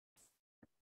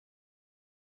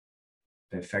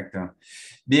Perfecto.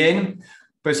 Bien,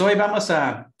 pues hoy vamos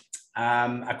a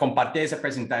compartir esa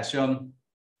presentación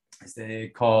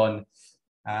con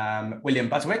William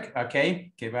Buswick,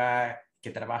 okay,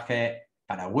 que trabaja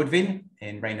para Woodville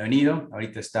en Reino Unido.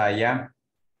 Ahorita está allá,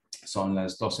 son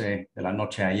las 12 de la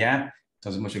noche allá.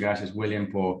 Entonces, muchas gracias, William,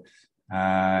 por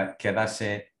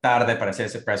quedarse tarde para hacer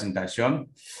esa presentación.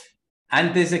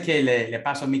 Antes de que le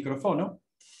paso el micrófono,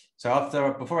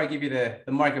 before I give you the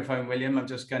microphone, William, I'm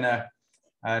just going to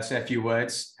say a few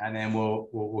words, and then we'll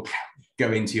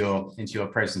go into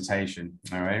your presentation.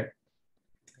 All right.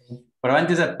 Pero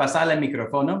antes de pasarle el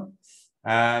micrófono,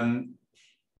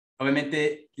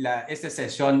 obviamente esta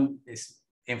sesión es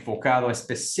enfocado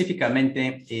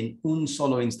específicamente en un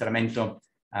solo instrumento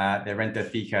de renta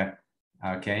fija,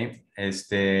 okay,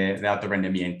 de alto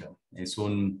rendimiento. Es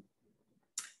un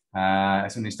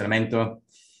instrumento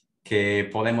que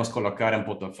podemos colocar en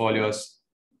portafolios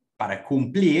para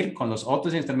cumplir con los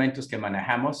otros instrumentos que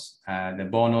manejamos de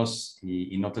bonos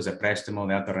y notas de préstamo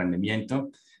de alto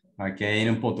rendimiento, okay, en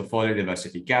un portafolio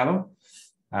diversificado.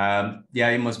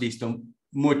 Ya hemos visto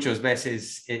muchas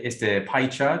veces este pie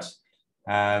chart,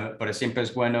 pero siempre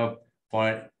es bueno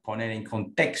poner en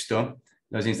contexto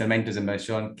los instrumentos de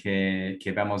inversión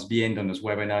que vamos viendo en los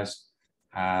webinars,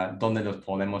 donde los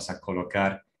podemos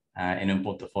colocar en un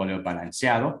portafolio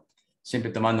balanceado,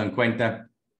 siempre tomando en cuenta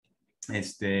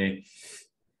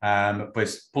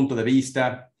pues, punto de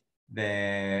vista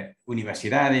de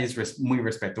universidades muy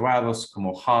respetados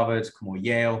como Harvard, como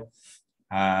Yale,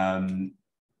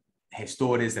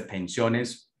 gestores de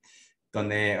pensiones,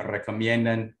 donde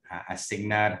recomiendan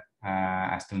asignar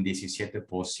hasta un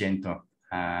 17%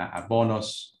 a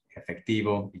bonos,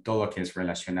 efectivo y todo lo que es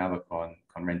relacionado con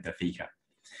renta fija.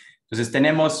 Entonces,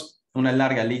 tenemos una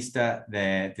larga lista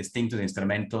de distintos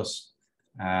instrumentos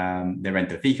de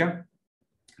renta fija.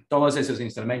 Todos esos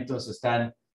instrumentos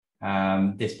están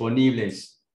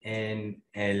disponibles en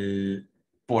el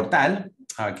portal,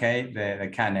 okay,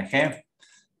 de KNG.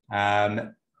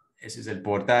 Ese es el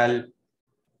portal.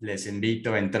 Les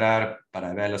invito a entrar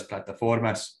para ver las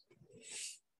plataformas.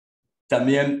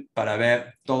 También para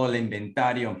ver todo el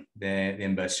inventario de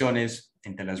inversiones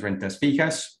entre las rentas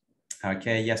fijas.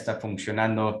 Okay, ya está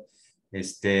funcionando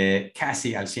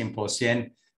casi al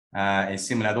 100% el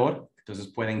simulador. Entonces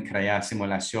pueden crear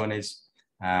simulaciones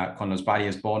con los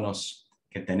varios bonos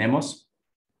que tenemos,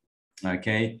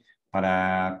 okay,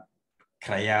 para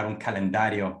crear un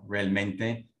calendario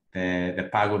realmente de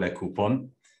pago de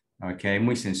cupón. Okay,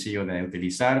 muy sencillo de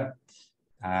utilizar.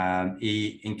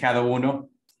 Y en cada uno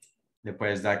le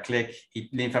puedes dar clic.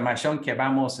 Y la información que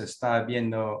vamos a estar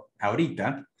viendo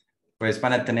ahorita, pues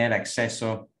van a tener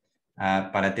acceso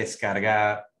para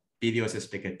descargar vídeos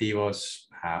explicativos,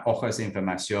 hojas de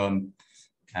información,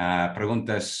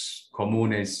 preguntas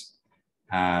comunes,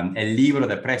 el libro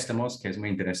de préstamos, que es muy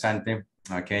interesante,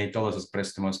 okay, todos los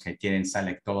préstamos que tienen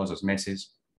salen todos los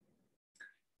meses,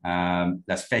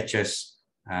 las fechas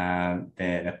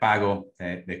de pago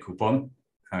de cupón,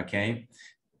 okay.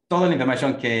 Toda la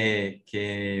información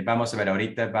que vamos a ver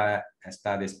ahorita va a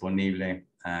estar disponible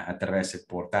a través del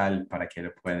portal para que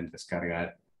lo puedan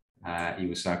descargar y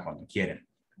usar cuando quieran.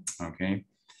 Okay.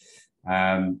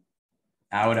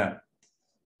 Ahora,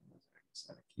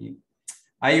 aquí.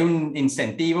 Hay un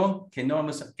incentivo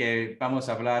que vamos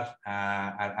a hablar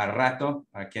al rato.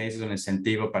 Okay. Ese es un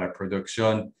incentivo para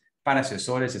producción, para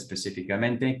asesores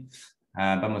específicamente.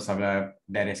 Vamos a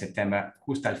ver ese tema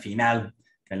justo al final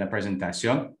de la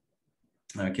presentación.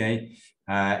 Okay.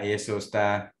 Y eso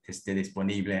está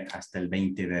disponible hasta el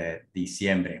 20 de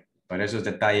diciembre. Para esos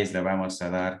detalles le vamos a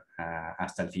dar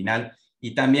hasta el final.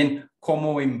 Y también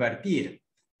cómo invertir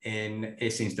en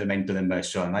ese instrumento de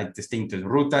inversión. Hay distintas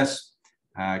rutas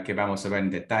que vamos a ver en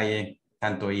detalle,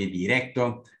 tanto ir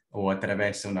directo o a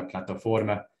través de una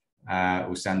plataforma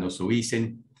usando su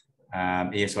ISIN.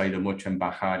 Y eso ayuda mucho en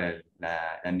bajar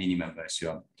la mínima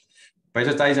inversión. Por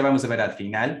esos detalles le vamos a ver al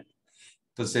final.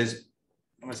 Entonces,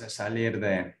 vamos a salir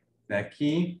de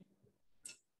aquí.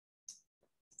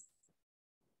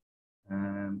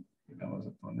 Vamos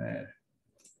a poner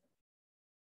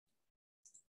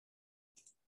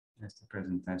esta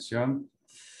presentación.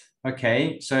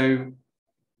 Okay, so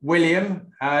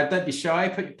William, don't be shy.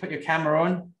 Put your camera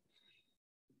on.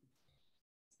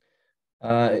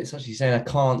 It's actually saying I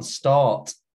can't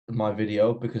start my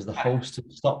video because the host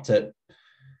has stopped it.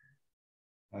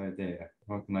 Oh dear,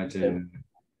 what can I do?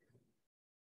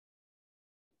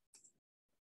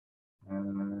 Hang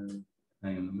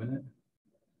on a minute.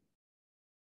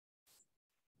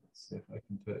 Let's see if I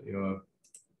can put your...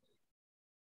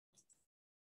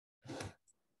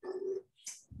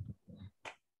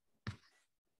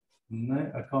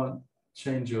 No, I can't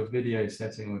change your video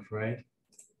setting, I'm afraid.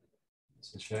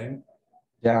 It's a shame.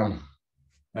 Damn.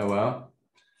 Oh well.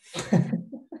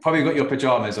 Probably got your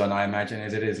pajamas on, I imagine,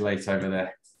 as it is late over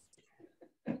there.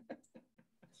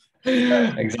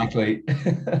 Exactly.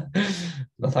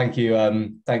 Well, thank you.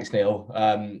 Thanks, Neil.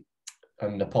 And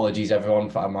apologies, everyone,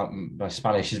 for my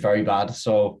Spanish is very bad,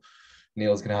 so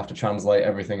Neil's going to have to translate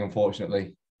everything,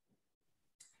 unfortunately.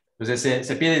 Entonces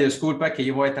se pide disculpa que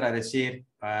yo voy a traducir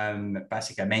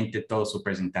básicamente toda su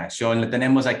presentación. La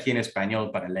tenemos aquí en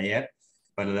español para leer,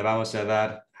 pero le vamos a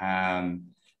dar a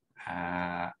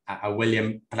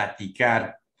William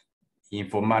platicar e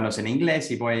informarnos en inglés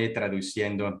y voy a ir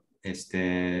traduciendo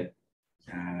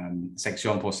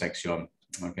sección por sección.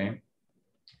 Okay.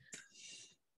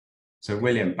 So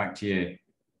William, back to you.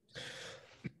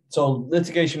 So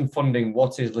litigation funding,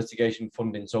 what is litigation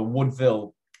funding? So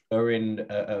Woodville are in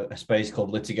a space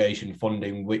called litigation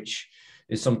funding, which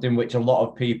is something which a lot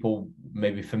of people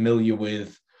may be familiar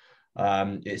with.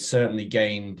 It's certainly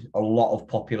gained a lot of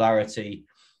popularity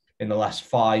in the last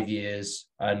 5 years.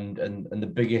 And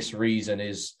the biggest reason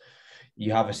is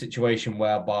you have a situation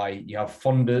whereby you have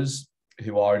funders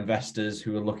who are investors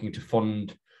who are looking to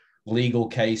fund legal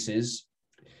cases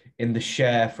in the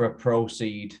share for a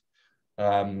proceed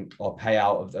or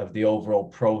payout of the overall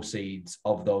proceeds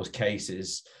of those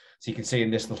cases. So you can see in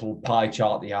this little pie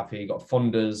chart that you have here, you've got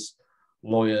funders,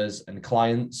 lawyers, and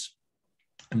clients.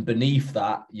 And beneath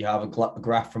that, you have a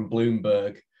graph from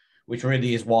Bloomberg, which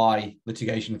really is why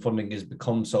litigation funding has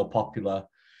become so popular,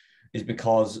 is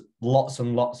because lots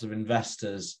and lots of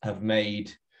investors have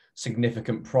made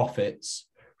significant profits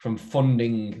from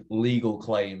funding legal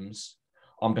claims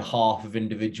on behalf of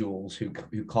individuals who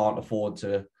can't afford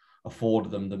to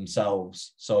afford them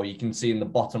themselves. So you can see in the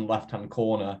bottom left-hand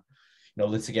corner,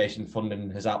 litigation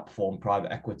funding has outperformed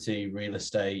private equity, real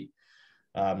estate,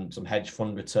 some hedge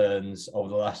fund returns over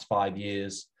the last 5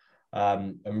 years.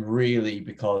 And really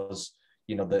because,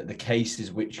 the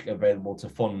cases which are available to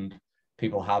fund,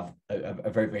 people have a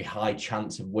very, very high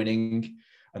chance of winning,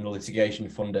 and the litigation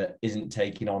funder isn't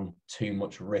taking on too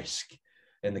much risk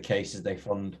in the cases they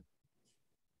fund.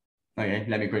 Okay,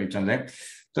 let me quickly translate.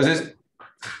 Entonces,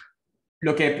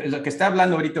 lo que está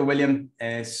hablando ahorita William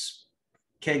es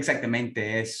qué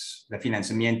exactamente es el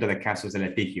financiamiento de casos de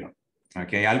litigio.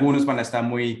 Okay, algunos van a estar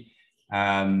muy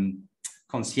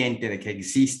conscientes de que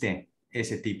existe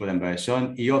ese tipo de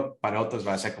inversión y para otros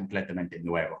va a ser completamente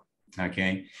nuevo.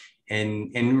 Okay.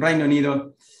 En Reino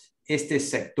Unido, este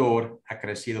sector ha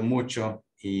crecido mucho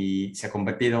y se ha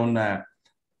convertido en un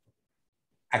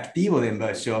activo de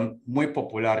inversión muy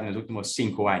popular en los últimos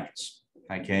 5 años.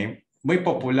 Okay. Muy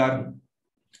popular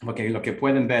porque lo que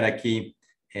pueden ver aquí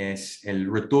es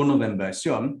el retorno de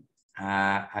inversión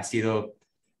ha sido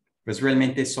pues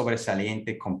realmente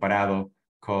sobresaliente comparado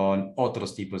con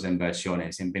otros tipos de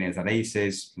inversiones en bienes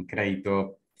raíces, en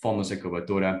crédito, fondos de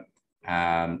cobertura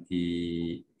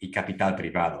y capital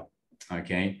privado.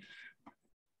 Okay.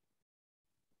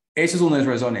 Esa es una de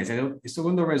las razones. La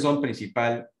segunda razón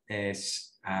principal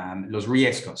es los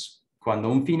riesgos. Cuando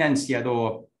un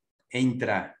financiador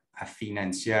entra a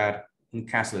financiar un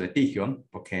caso de litigio,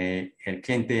 porque el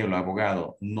cliente o el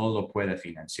abogado no lo puede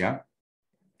financiar,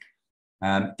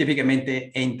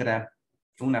 típicamente entra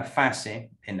una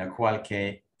fase en la cual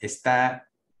que está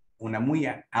una muy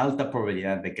alta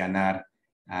probabilidad de ganar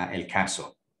el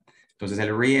caso. Entonces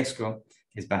el riesgo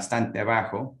es bastante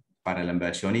bajo para el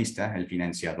inversionista, el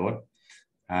financiador.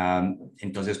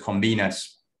 Entonces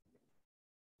combinas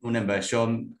una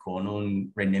inversión con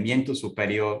un rendimiento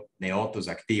superior de otros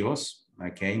activos,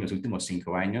 okay, en los últimos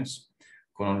 5 años,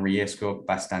 con un riesgo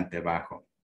bastante bajo.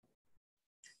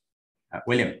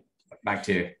 William, back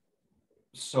to you.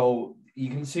 So you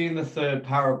can see in the third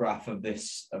paragraph of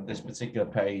this particular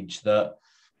page that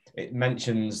it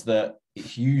mentions that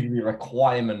it's usually a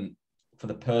requirement for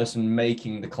the person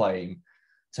making the claim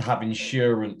to have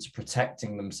insurance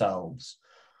protecting themselves.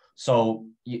 So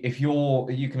if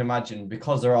you can imagine,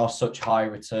 because there are such high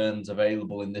returns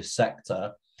available in this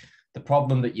sector, the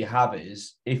problem that you have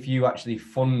is if you actually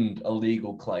fund a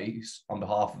legal case on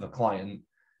behalf of a client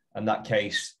and that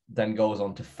case then goes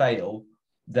on to fail,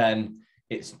 then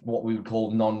it's what we would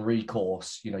call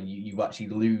non-recourse. You actually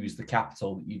lose the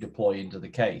capital that you deploy into the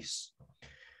case.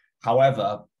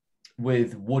 However,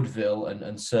 with Woodville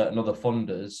and certain other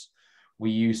funders, we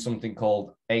use something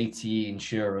called ATE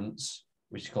insurance,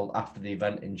 which is called after the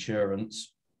event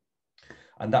insurance.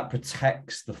 And that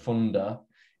protects the funder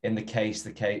in the case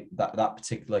that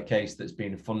particular case that's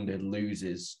being funded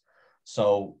loses.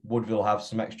 So Woodville have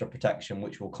some extra protection,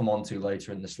 which we'll come on to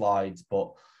later in the slides,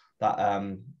 but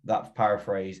that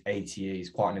paraphrase ATE is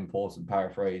quite an important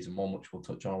paraphrase and one which we'll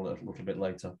touch on a little bit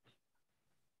later.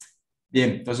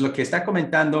 Bien, entonces lo que está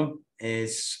comentando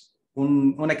es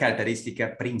una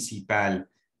característica principal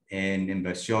en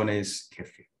inversiones que,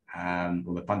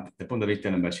 desde el punto de vista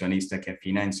del inversionista que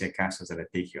financia casos de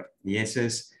litigio, y ese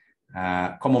es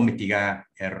cómo mitigar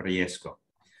el riesgo.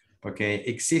 Porque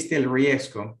existe el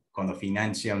riesgo cuando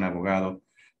financia un abogado,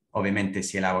 obviamente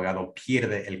si el abogado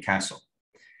pierde el caso.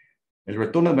 El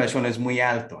retorno de inversión es muy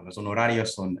alto, los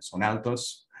honorarios son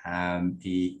altos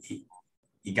y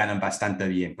ganan bastante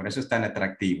bien, por eso es tan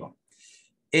atractivo.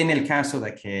 En el caso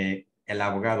de que el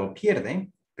abogado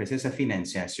pierde, pues esa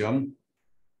financiación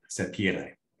se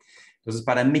pierde. Entonces,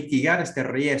 para mitigar este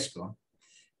riesgo,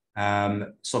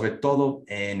 sobre todo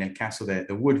en el caso de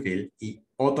Woodville y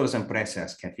otras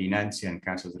empresas que financian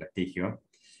casos de litigio,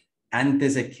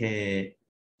 antes de que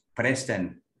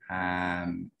presten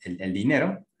el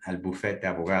dinero al bufete de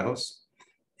abogados,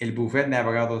 el bufete de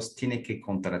abogados tiene que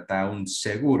contratar un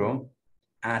seguro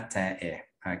ATE,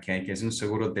 okay, que es un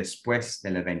seguro después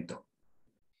del evento.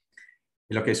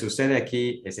 Y lo que sucede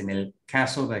aquí es en el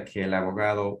caso de que el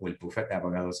abogado o el bufete de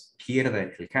abogados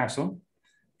pierde el caso,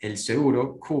 el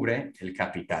seguro cubre el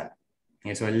capital.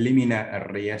 Eso elimina el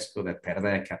riesgo de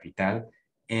perder capital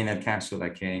en el caso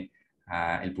de que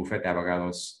el bufete de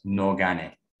abogados no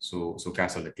gane su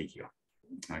caso de litigio.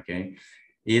 Okay.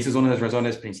 Y esa es una de las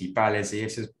razones principales y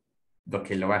eso es lo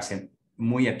que lo hace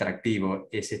muy atractivo,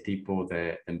 ese tipo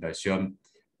de inversión,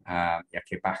 ya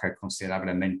que baja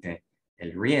considerablemente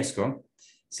el riesgo.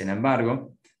 Sin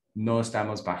embargo, no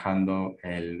estamos bajando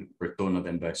el retorno de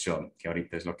inversión, que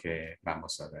ahorita es lo que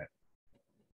vamos a ver.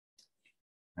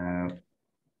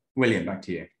 William, back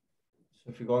to you. So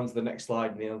if we go on to the next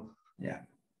slide, Neil. Yeah.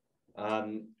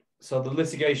 So the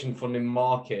litigation funding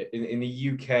market in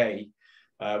the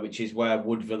UK, which is where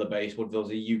Woodville are based.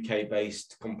 Woodville's a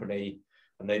UK-based company,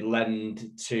 and they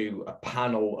lend to a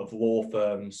panel of law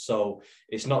firms. So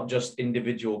it's not just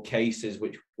individual cases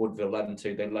which Woodville lend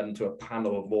to. They lend to a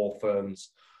panel of law firms,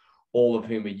 all of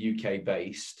whom are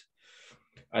UK-based.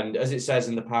 And as it says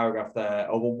in the paragraph there,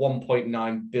 over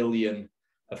 1.9 billion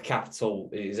of capital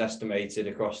is estimated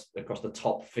across the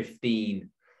top 15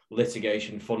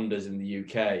 litigation funders in the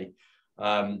UK.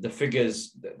 The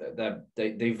figures,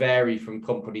 they vary from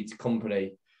company to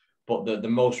company, but the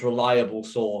most reliable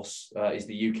source is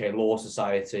the UK Law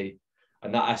Society,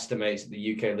 and that estimates that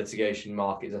the UK litigation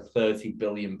market is a £30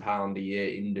 billion a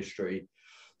year industry.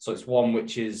 So it's one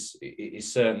which is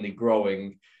certainly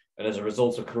growing. And as a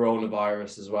result of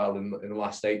coronavirus as well, in the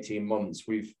last 18 months,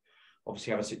 we've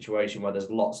obviously have a situation where there's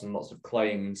lots and lots of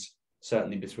claims,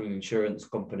 certainly between insurance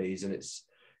companies, and it's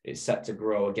set to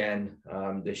grow again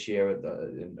this year,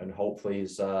 and hopefully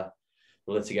as the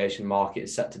litigation market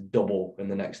is set to double in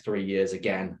the next 3 years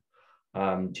again,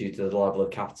 due to the level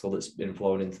of capital that's been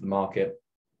flowing into the market.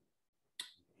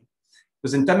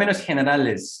 Pues en términos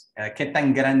generales, ¿qué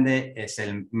tan grande es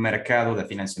el mercado de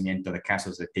financiamiento de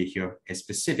casos de litigio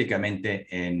específicamente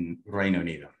en Reino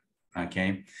Unido?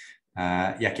 Okay.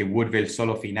 Ya que Woodville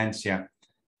solo financia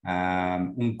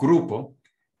un grupo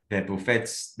de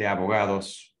bufetes de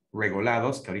abogados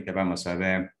regulados, que ahorita vamos a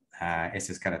ver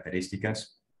esas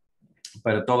características,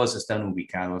 pero todos están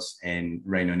ubicados en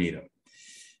Reino Unido.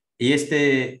 Y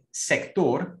este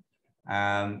sector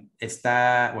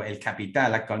el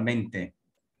capital actualmente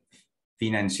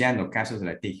financiando casos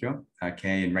de litigio,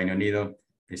 que en Reino Unido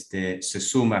se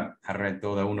suma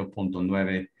alrededor de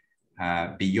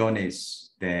 1.9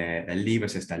 billones de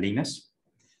libras esterlinas.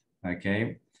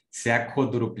 Okay. Se ha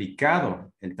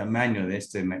cuadruplicado el tamaño de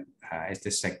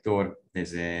este sector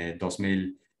desde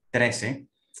 2013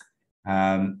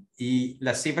 y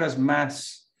las cifras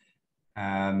más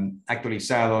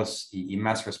actualizados y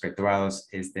más respetados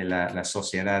es de la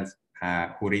Sociedad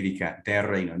Jurídica del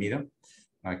Reino Unido,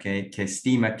 okay, que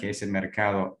estima que ese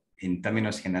mercado en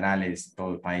términos generales de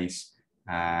todo el país,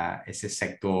 ese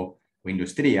sector o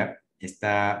industria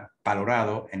está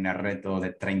valorado en alrededor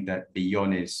de 30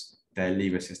 billones de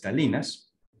libras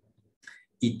esterlinas,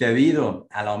 y debido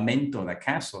al aumento de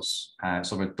casos,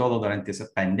 sobre todo durante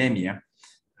esa pandemia,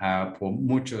 por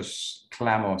muchos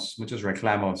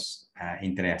reclamos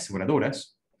entre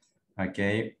aseguradoras,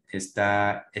 okay,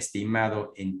 está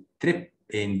estimado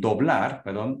en doblar,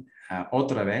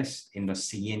 otra vez en los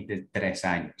siguientes 3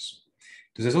 años.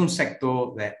 Entonces es un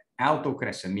sector de alto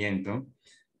crecimiento,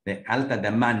 de alta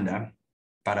demanda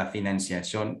para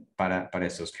financiación para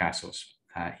esos casos.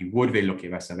 Y Woodville, lo que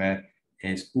vas a ver,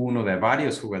 es uno de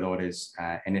varios jugadores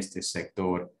en este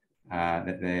sector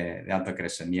de alto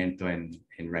crecimiento en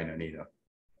Reino Unido.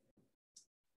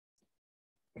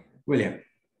 William.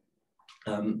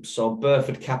 So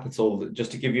Burford Capital,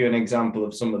 just to give you an example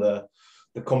of some of the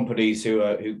companies who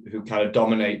kind of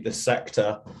dominate the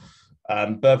sector,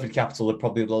 Burford Capital are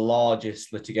probably the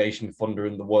largest litigation funder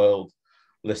in the world,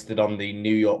 listed on the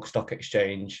New York Stock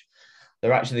Exchange.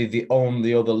 They're actually the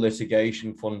only other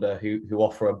litigation funder who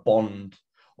offer a bond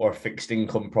or a fixed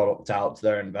income product out to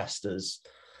their investors.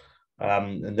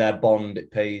 And their bond,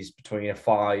 it pays between a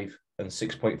 5 and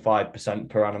 6.5%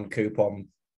 per annum coupon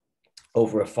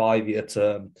over a 5-year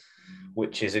term,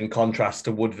 which is in contrast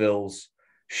to Woodville's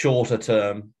shorter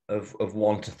term of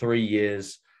 1 to 3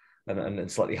 years and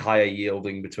slightly higher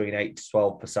yielding between 8 to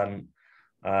 12%.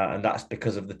 And that's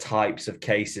because of the types of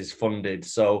cases funded.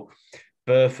 So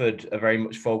Burford are very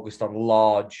much focused on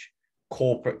large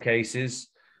corporate cases.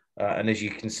 And as you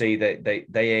can see, they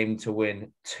aim to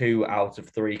win 2 out of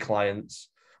 3 clients,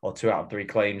 or 2 out of 3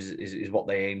 claims is what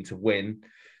they aim to win.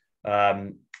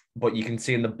 But you can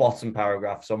see in the bottom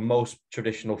paragraph, so most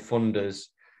traditional funders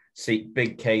seek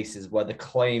big cases where the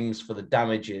claims for the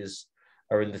damages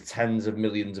are in the tens of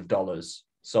millions of dollars.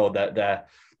 So they're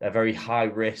very high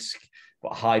risk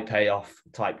but high payoff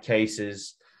type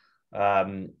cases.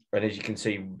 And as you can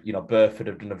see, Burford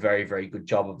have done a very, very good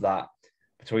job of that.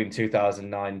 Between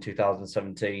 2009 and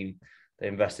 2017, they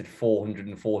invested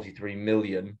 $443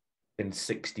 million in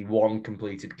 61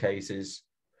 completed cases,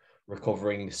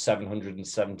 recovering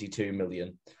 $772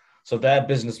 million. So their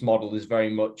business model is very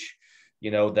much,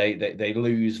 they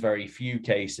lose very few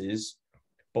cases,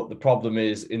 but the problem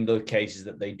is in the cases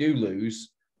that they do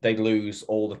lose, they lose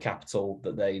all the capital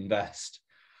that they invest.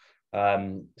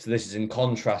 So this is in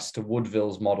contrast to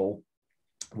Woodville's model,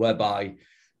 whereby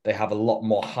they have a lot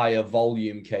more higher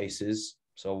volume cases.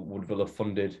 So Woodville have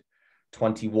funded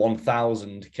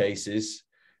 21,000 cases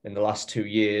in the last 2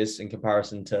 years in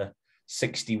comparison to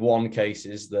 61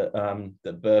 cases that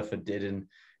Burford did in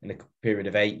a period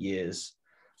of 8 years.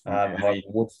 Let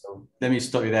me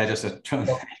stop you there just a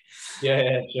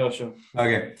Yeah, sure.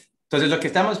 Okay. Entonces lo que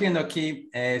estamos viendo aquí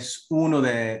es uno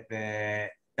de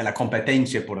la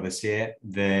competencia, por decir,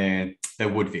 de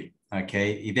Woodville.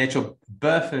 Okay. Y de hecho,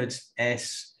 Burford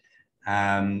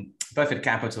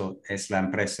Capital es la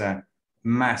empresa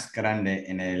más grande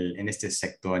en este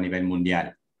sector a nivel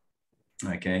mundial.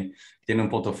 Okay. Tiene un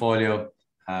portafolio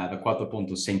de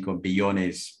 4.5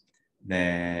 billones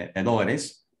de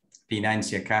dólares.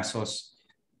 Financia casos,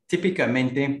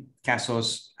 típicamente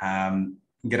casos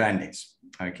grandes,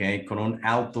 okay, con un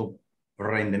alto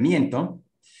rendimiento,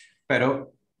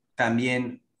 pero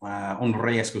también un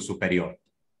riesgo superior,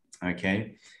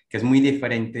 okay, que es muy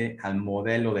diferente al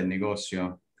modelo de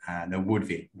negocio de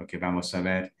Woodville, lo que vamos a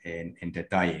ver en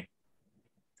detalle.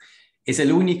 Es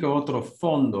el único otro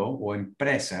fondo o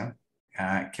empresa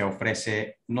que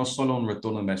ofrece no solo un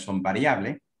retorno de inversión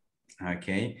variable,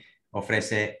 okay,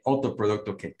 ofrece otro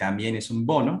producto que también es un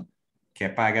bono que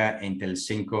paga entre el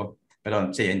 5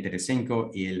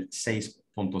 y el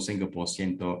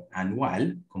 6.5%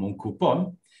 anual como un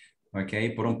cupón,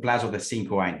 okay, por un plazo de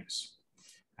 5 años.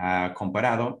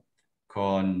 Comparado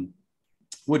con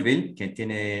Woodville, que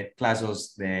tiene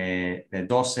plazos de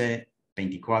 12,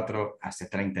 24 hasta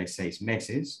 36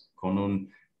 meses, con un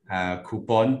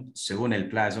cupón, según el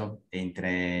plazo,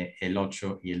 entre el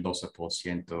 8 y el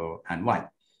 12% anual.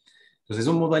 Entonces,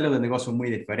 es un modelo de negocio muy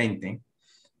diferente.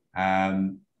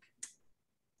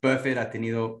 Burford ha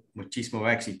tenido muchísimo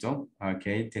éxito,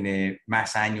 okay, tiene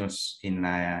más años en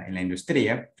la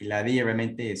industria, y la idea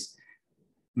realmente es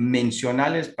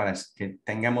mencionarles para que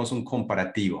tengamos un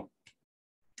comparativo.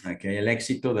 Okay, el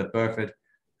éxito de Burford,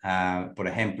 por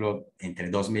ejemplo, entre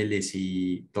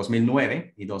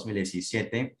 2009 y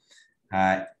 2017,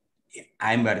 ha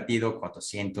invertido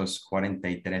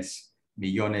 443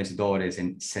 millones de dólares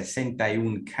en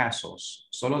 61 casos,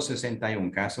 solo 61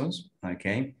 casos,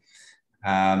 okay,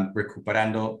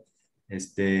 recuperando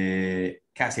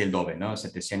casi el doble, ¿no?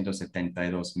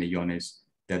 772 millones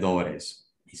de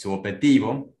dólares. Y su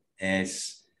objetivo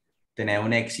es tener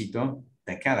un éxito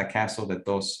de cada caso de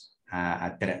dos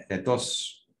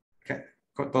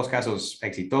casos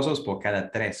exitosos por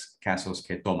cada 3 casos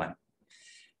que toman.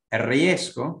 El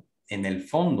riesgo en el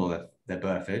fondo de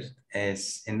Burford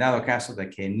es, en dado caso de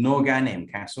que no gane un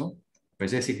caso,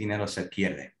 pues ese dinero se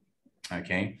pierde,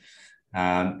 ¿okay?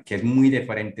 Que es muy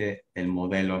diferente del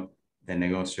modelo de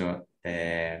negocio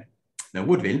de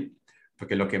Woodville,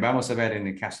 porque lo que vamos a ver en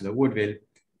el caso de Woodville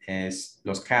es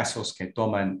los casos que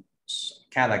toman,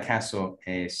 cada caso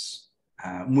es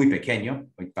muy pequeño,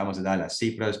 vamos a dar las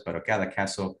cifras, pero cada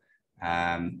caso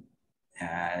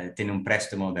tiene un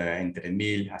préstamo de entre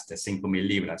 1,000 hasta 5,000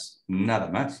 libras, nada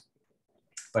más,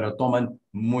 pero toman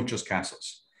muchos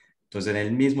casos. Entonces, en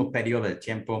el mismo periodo de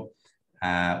tiempo,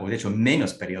 o de hecho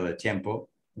menos periodo de tiempo,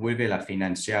 Woodville ha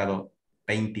financiado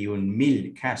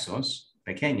 21,000 casos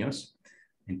pequeños,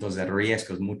 entonces el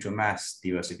riesgo es mucho más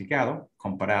diversificado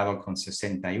comparado con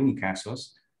 61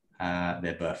 casos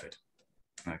de Buffett.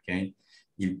 Okay.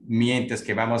 Y mientras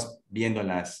que vamos viendo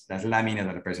las láminas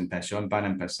de la presentación, van a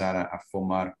empezar a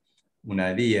formar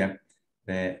una idea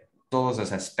de todos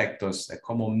los aspectos de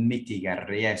cómo mitigar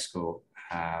riesgo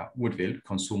a Woodville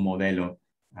con su modelo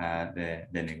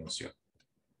de negocio.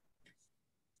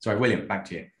 Sorry, William, back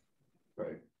to you.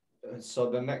 Right. So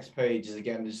the next page is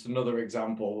again just another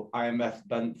example. IMF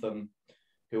Bentham,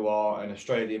 who are an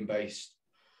Australian-based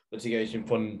litigation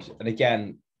fund, and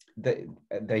again,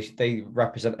 they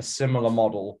represent a similar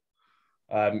model.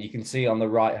 You can see on the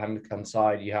right-hand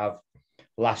side, you have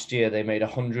last year they made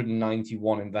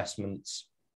 191 investments,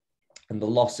 and the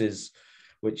losses,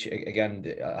 which again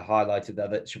highlighted there,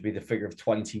 that should be the figure of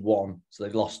 21. So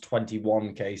they lost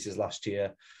 21 cases last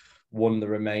year, won the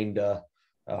remainder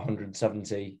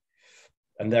 170,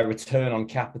 and their return on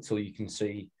capital, you can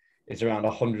see, is around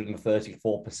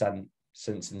 134%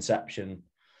 since inception.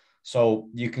 So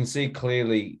you can see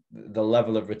clearly the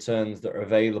level of returns that are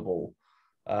available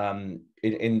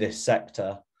in this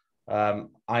sector.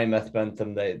 IMF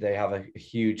Bentham, they have a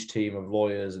huge team of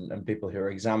lawyers and people who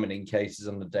are examining cases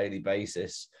on a daily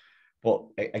basis. But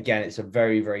again, it's a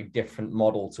very, very different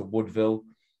model to Woodville,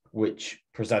 which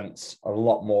presents a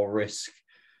lot more risk,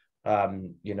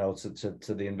 you know,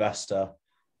 to the investor.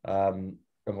 And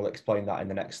we'll explain that in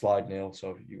the next slide, Neil.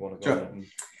 So if you want to go ahead.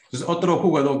 Entonces, otro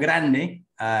jugador grande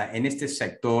en este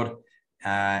sector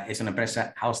es una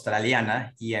empresa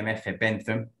australiana, IMF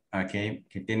Bentham, okay,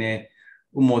 que tiene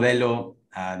un modelo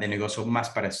de negocio más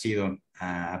parecido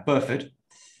a Buffett,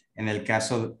 en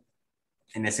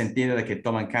el sentido de que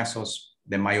toman casos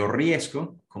de mayor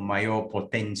riesgo, con mayor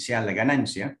potencial de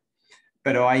ganancia,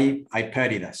 pero hay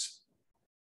pérdidas.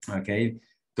 Okay.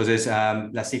 Entonces,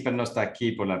 la cifra no está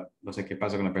aquí, no sé qué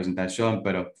pasa con la presentación,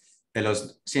 pero de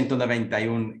los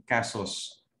 191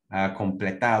 casos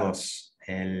completados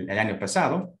el año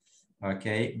pasado,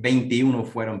 okay, 21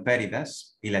 fueron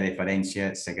pérdidas y la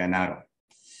diferencia se ganaron.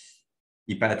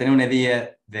 Y para tener una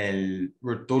idea del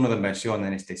retorno de inversión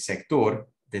en este sector,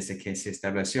 desde que se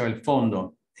estableció el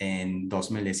fondo en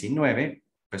 2019,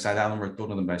 pues ha dado un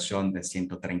retorno de inversión de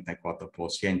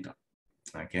 134%.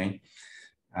 Okay.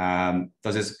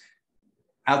 Entonces,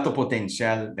 alto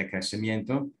potencial de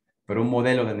crecimiento, pero un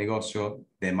modelo de negocio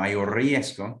de mayor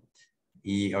riesgo.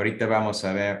 Y ahorita vamos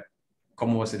a ver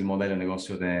cómo es el modelo de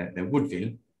negocio de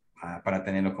Woodville para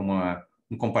tenerlo como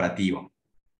un comparativo.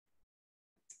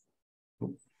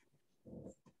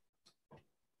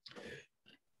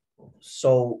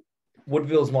 So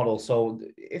Woodville's model. So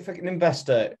if an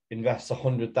investor invests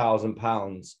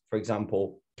 £100,000, for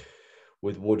example,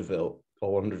 with Woodville,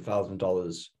 or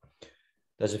 $100,000,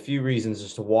 there's a few reasons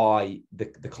as to why the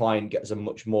client gets a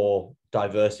much more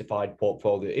diversified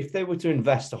portfolio. If they were to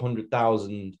invest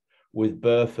 100,000 with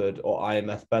Burford or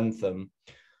IMF Bentham,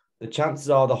 the chances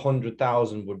are the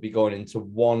 100,000 would be going into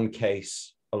one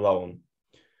case alone.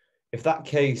 If that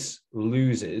case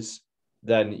loses,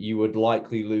 then you would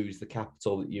likely lose the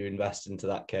capital that you invest into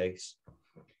that case.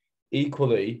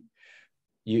 Equally,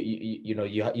 you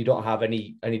don't have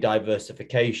any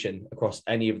diversification across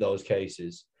any of those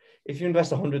cases. If you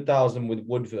invest 100,000 with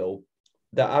Woodville,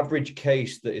 the average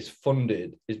case that is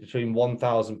funded is between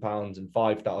 £1,000 and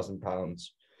 £5,000.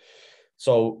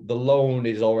 So the loan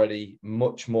is already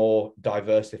much more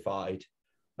diversified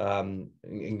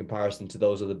in comparison to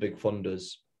those of the big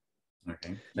funders.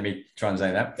 Okay, let me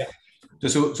translate that. Yeah.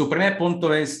 Entonces, su primer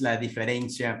punto es la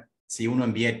diferencia si uno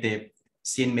invierte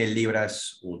 100,000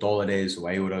 libras o dólares o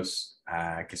euros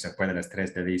que se pueden las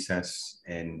tres divisas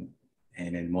en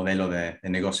el modelo de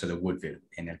negocio de Woodville,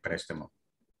 en el préstamo.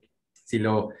 Si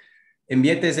lo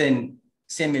inviertes en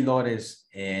 $100,000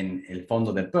 en el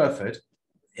fondo de Buffett,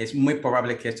 es muy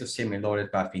probable que estos $100,000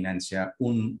 va a financiar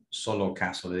un solo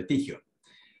caso de litigio.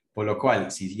 Por lo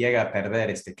cual, si llega a perder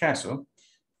este caso,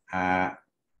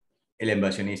 el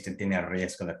inversionista tiene el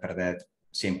riesgo de perder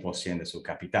 100% de su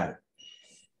capital.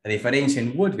 La diferencia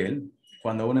en Woodville,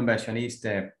 cuando un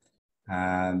inversionista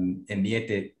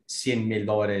invierte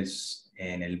 $100,000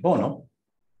 en el bono,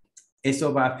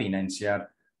 eso va a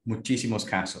financiar muchísimos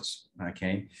casos,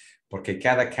 ¿okay? Porque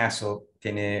cada caso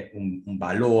tiene un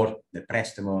valor de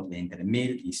préstamo de entre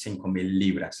 1,000 y 5,000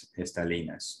 libras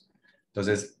esterlinas.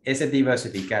 Entonces, esa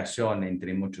diversificación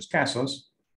entre muchos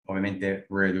casos, obviamente,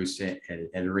 reduce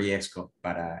el riesgo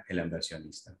para el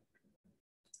inversionista.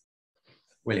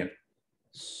 William.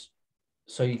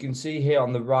 So you can see here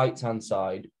on the right-hand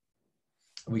side,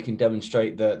 we can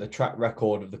demonstrate the track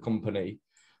record of the company.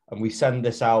 And we send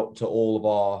this out to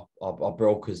all of our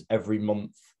brokers every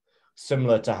month,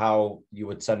 similar to how you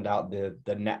would send out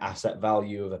the net asset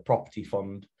value of a property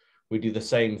fund. We do the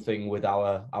same thing with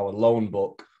our loan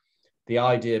book. The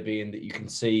idea being that you can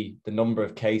see the number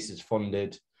of cases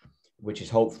funded, which is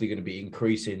hopefully going to be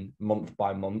increasing month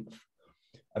by month,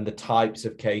 and the types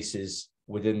of cases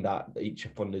within that each are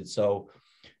funded. So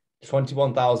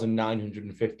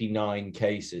 21,959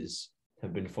 cases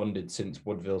have been funded since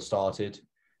Woodville started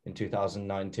in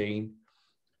 2019,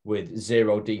 with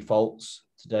 0 defaults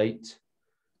to date.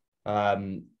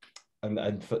 And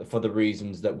for the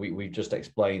reasons that we've just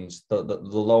explained, the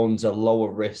loans are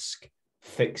lower risk,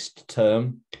 fixed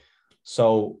term.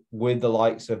 So with the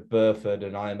likes of Burford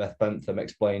and IMF Bentham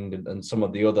explained, and some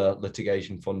of the other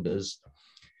litigation funders,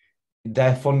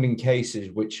 they're funding cases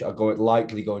which are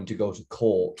likely going to go to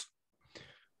court,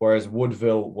 whereas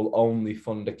Woodville will only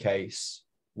fund a case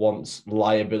once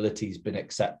liability's been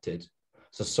accepted.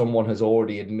 So someone has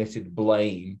already admitted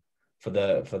blame for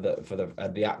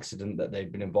the accident that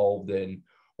they've been involved in,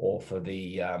 or for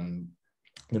the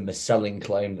mis-selling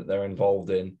claim that they're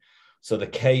involved in. So the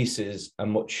cases are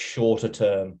much shorter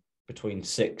term, between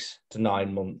 6 to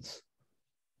 9 months.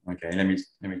 Okay, let me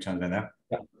turn that up.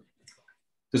 Yeah.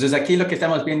 Entonces aquí lo que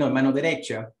estamos viendo en mano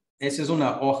derecha, esa es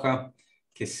una hoja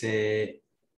que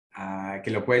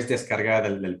lo puedes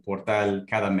descargar del portal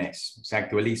cada mes. Se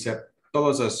actualiza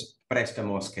todos los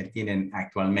préstamos que tienen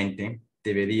actualmente,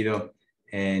 dividido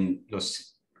en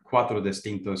los 4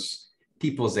 distintos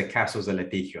tipos de casos de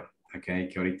litigio, okay,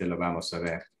 que ahorita lo vamos a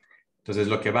ver. Entonces,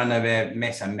 lo que van a ver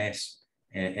mes a mes,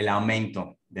 el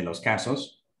aumento de los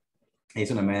casos, es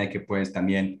una manera que puedes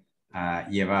también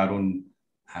llevar un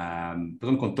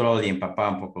control y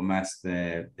empapar un poco más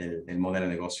del modelo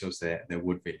de negocios de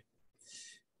Woodville.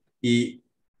 Y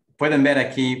pueden ver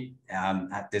aquí,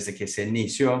 desde que se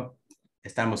inició,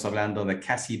 estamos hablando de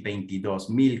casi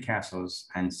 22,000 casos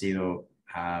han sido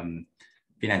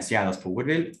financiados por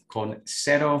Woodville con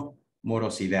 0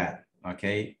 morosidad, ¿ok?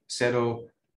 0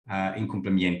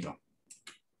 incumplimiento.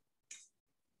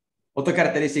 Otra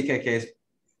característica que es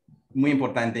muy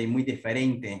importante y muy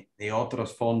diferente de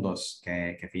otros fondos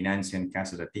que financian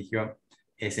casos de litigio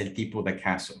es el tipo de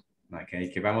caso, ¿ok?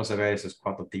 Que vamos a ver esos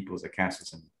 4 tipos de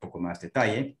casos en un poco más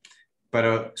detalle,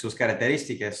 pero sus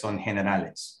características son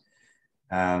generales,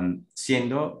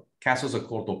 siendo casos a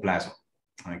corto plazo,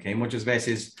 ¿ok? Muchas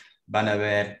veces van a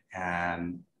ver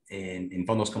en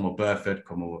fondos como Burford,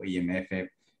 como IMF,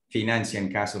 financian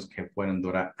casos que pueden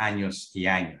durar años y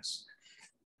años.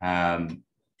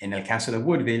 En el caso de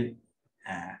Woodville,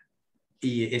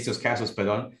 y estos casos,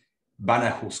 van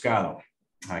a juzgado,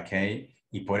 ¿ok?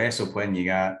 Y por eso pueden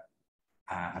llegar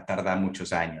a tardar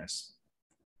muchos años.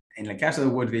 En el caso de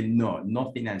Woodville,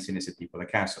 no financian ese tipo de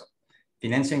casos.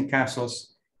 Financian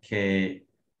casos que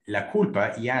la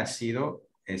culpa ya ha sido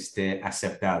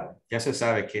aceptado. Ya se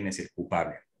sabe quién es el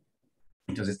culpable.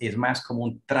 Entonces, es más como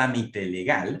un trámite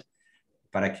legal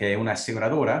para que una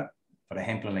aseguradora, por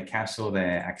ejemplo, en el caso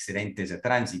de accidentes de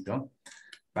tránsito,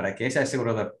 para que esa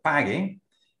aseguradora pague,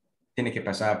 tiene que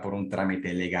pasar por un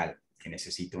trámite legal que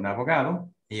necesita un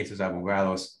abogado, y esos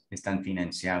abogados están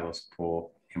financiados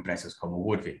por empresas como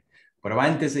Woodville. Pero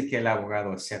antes de que el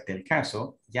abogado acepte el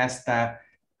caso, ya está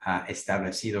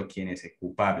establecido quién es el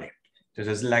culpable.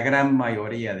 Entonces, la gran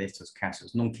mayoría de estos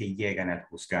casos nunca llegan al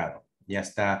juzgado. Ya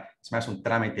está, es más un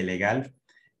trámite legal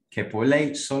que por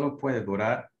ley solo puede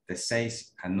durar de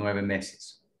 6 a 9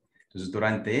 meses. Entonces,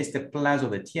 durante este plazo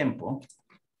de tiempo,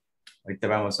 ahorita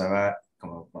vamos a ver,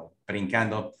 como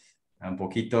brincando un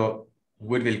poquito,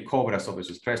 Woodville cobra sobre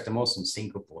sus préstamos un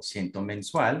 5%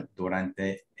 mensual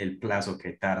durante el plazo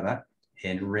que tarda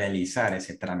en realizar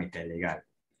ese trámite legal.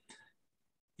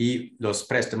 Y los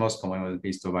préstamos, como hemos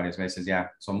visto varias veces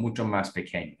ya, son mucho más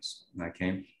pequeños,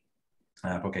 ¿ok?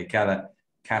 Porque cada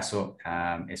caso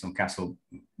es un caso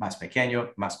más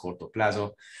pequeño, más corto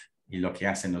plazo, y lo que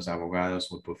hacen los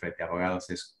abogados o el bufete de abogados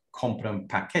es compran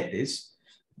paquetes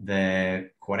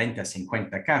de 40,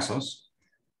 50 casos,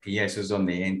 y eso es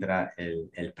donde entra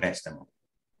el préstamo.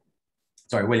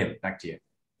 Sorry, William, back to you.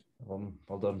 Well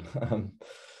done.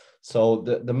 So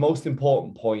the most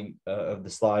important point of the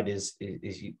slide is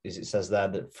it says there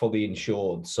that fully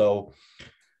insured. So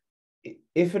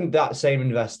if that same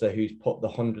investor who's put the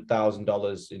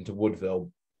 $100,000 into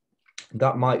Woodville,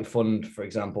 that might fund, for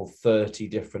example, 30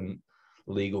 different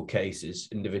legal cases,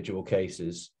 individual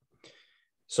cases.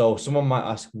 So someone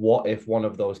might ask, what if one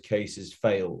of those cases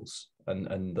fails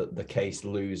and the case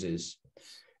loses?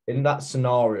 In that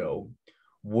scenario,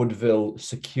 Woodville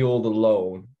secure the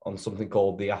loan on something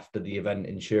called the after the event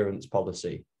insurance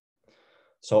policy.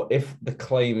 So if the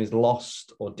claim is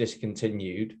lost or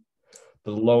discontinued,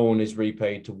 the loan is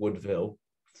repaid to Woodville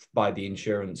by the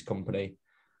insurance company.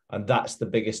 And that's the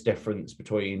biggest difference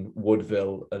between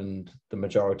Woodville and the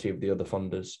majority of the other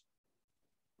funders.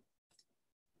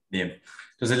 Bien,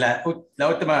 entonces la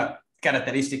última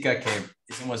característica que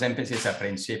hicimos énfasis al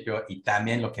principio y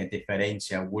también lo que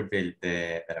diferencia a Woodville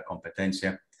de la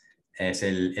competencia es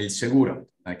el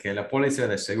seguro, que la póliza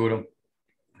de seguro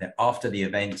de after the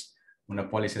event, una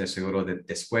póliza de seguro de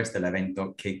después del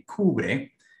evento que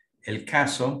cubre el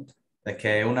caso de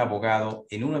que un abogado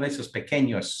en uno de esos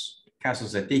pequeños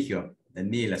casos de litigio de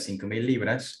 1,000 a 5,000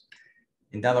 libras,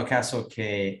 en dado caso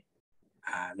que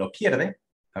lo pierde,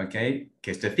 que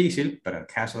es difícil, pero en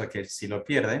caso de que si lo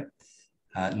pierde,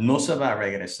 no se va a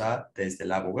regresar desde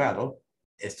el abogado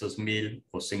estos 1,000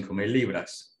 o 5,000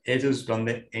 libras. Eso es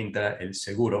donde entra el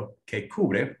seguro que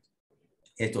cubre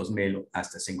estos 1,000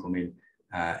 hasta 5,000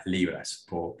 libras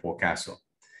por caso.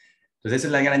 Entonces, esa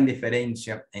es la gran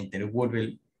diferencia entre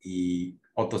Woodville y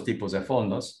otros tipos de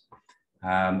fondos,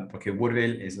 porque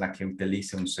Woodville es la que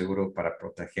utiliza un seguro para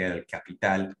proteger el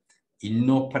capital y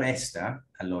no presta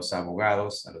a los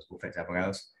abogados, a los bufetes de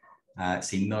abogados,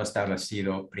 si no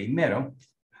establecido primero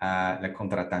la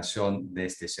contratación de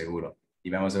este seguro. Y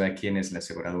vamos a ver quién es la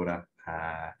aseguradora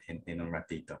en un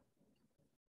ratito.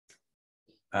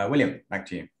 William, back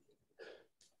to you.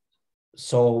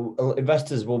 So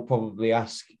investors will probably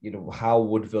ask, how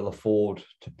Woodville afford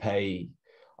to pay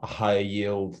a higher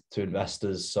yield to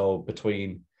investors? So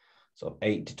between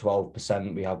 8 to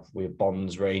 12%, we have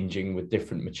bonds ranging with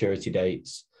different maturity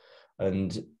dates,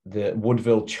 and the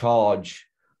Woodville charge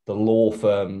the law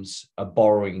firms a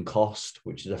borrowing cost,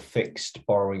 which is a fixed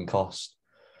borrowing cost,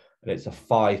 and it's a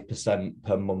 5%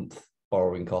 per month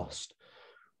borrowing cost,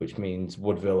 which means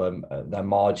Woodville, their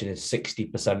margin is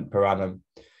 60% per annum,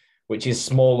 which is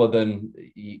smaller than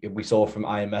we saw from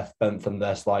IMF Bentham.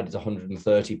 Their slide is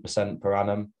 130% per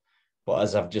annum. But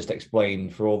as I've just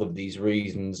explained, for all of these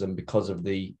reasons and because of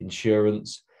the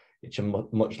insurance, it's a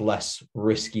much less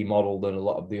risky model than a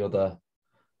lot of the other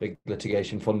big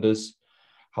litigation funders.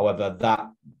 However, that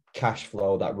cash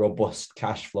flow, that robust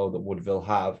cash flow that Woodville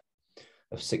have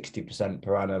of 60%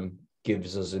 per annum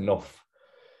gives us enough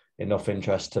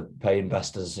interest to pay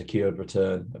investors a secured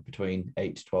return of between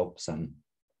 8 to 12%.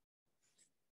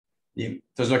 Bien.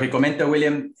 Entonces, lo que comenta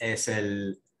William es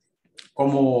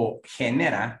cómo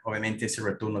genera, obviamente, ese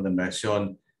retorno de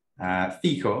inversión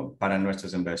fijo para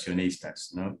nuestros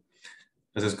inversionistas, ¿no?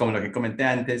 Entonces, como lo que comenté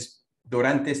antes,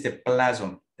 durante este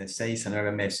plazo de 6 a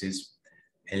 9 meses,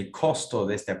 el costo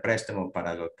de este préstamo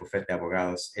para los bufetes de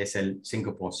abogados es el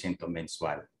 5%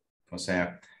 mensual, o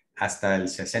sea, hasta el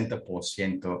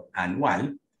 60%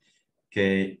 anual,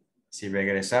 que si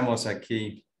regresamos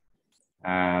aquí,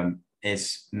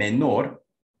 es menor,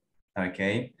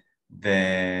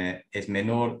 es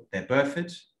menor de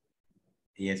Buffett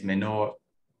y es menor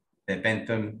de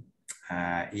Bentham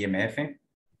IMF,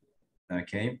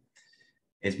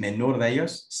 es menor de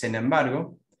ellos. Sin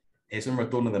embargo, es un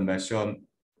retorno de inversión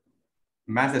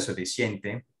más de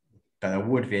suficiente para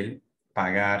Woodville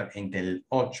pagar entre el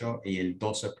 8 y el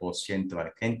 12% a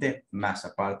la gente, más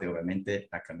aparte, obviamente,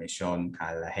 la comisión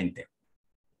a la gente.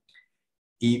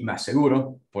 Y más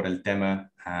seguro por el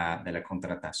tema de la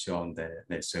contratación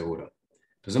del seguro.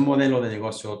 Entonces, un modelo de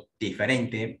negocio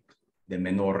diferente, de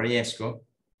menor riesgo,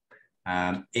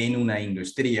 en una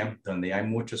industria donde hay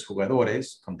muchos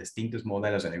jugadores con distintos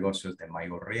modelos de negocios de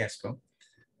mayor riesgo.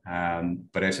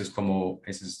 Pero eso es cómo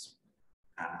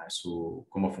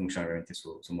funciona realmente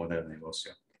su modelo de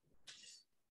negocio.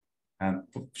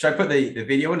 Should I put the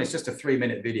video in? It's just a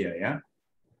 3-minute video, yeah?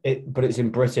 But it's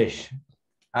in British.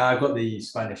 I've got the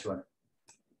Spanish one.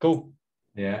 Cool.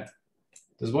 Yeah.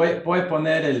 Entonces voy a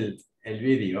poner el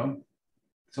video.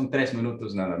 Son 3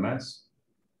 minutos nada más.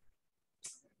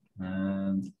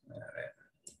 A ver.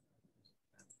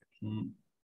 Aquí.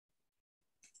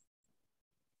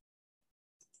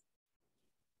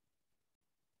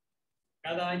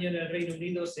 Cada año en el Reino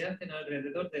Unido se hacen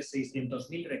alrededor de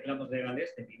 600.000 reclamos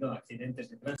legales debido a accidentes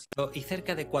de tránsito y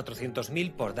cerca de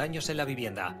 400.000 por daños en la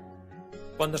vivienda.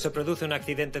 Cuando se produce un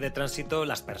accidente de tránsito,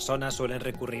 las personas suelen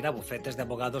recurrir a bufetes de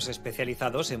abogados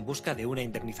especializados en busca de una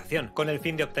indemnización. Con el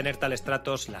fin de obtener tales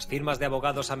tratos, las firmas de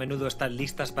abogados a menudo están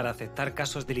listas para aceptar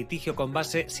casos de litigio con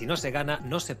base si no se gana,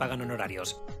 no se pagan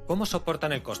honorarios. ¿Cómo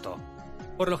soportan el costo?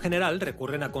 Por lo general,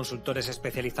 recurren a consultores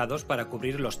especializados para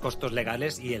cubrir los costos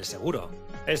legales y el seguro.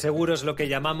 El seguro es lo que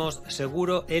llamamos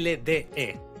seguro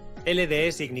LDE.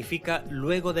 LDE significa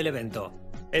luego del evento.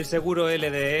 El seguro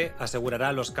LDE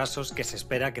asegurará los casos que se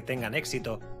espera que tengan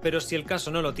éxito, pero si el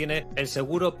caso no lo tiene, el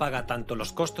seguro paga tanto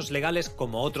los costos legales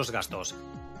como otros gastos.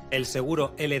 El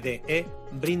seguro LDE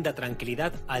brinda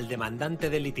tranquilidad al demandante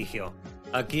del litigio.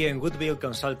 Aquí en Woodville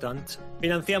Consultants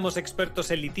financiamos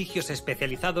expertos en litigios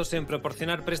especializados en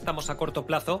proporcionar préstamos a corto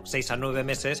plazo, 6 a 9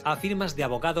 meses, a firmas de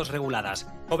abogados reguladas.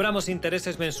 Cobramos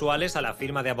intereses mensuales a la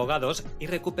firma de abogados y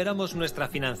recuperamos nuestra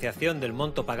financiación del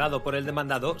monto pagado por el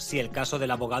demandado si el caso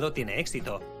del abogado tiene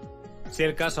éxito. Si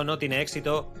el caso no tiene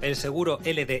éxito, el seguro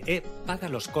LDE paga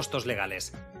los costos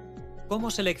legales.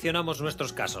 ¿Cómo seleccionamos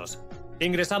nuestros casos?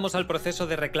 Ingresamos al proceso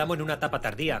de reclamo en una etapa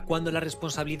tardía, cuando la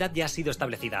responsabilidad ya ha sido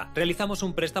establecida. Realizamos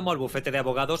un préstamo al bufete de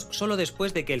abogados solo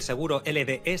después de que el seguro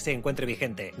LDE se encuentre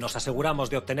vigente. Nos aseguramos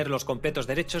de obtener los completos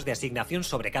derechos de asignación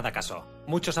sobre cada caso.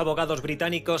 Muchos abogados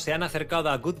británicos se han acercado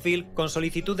a Woodville con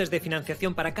solicitudes de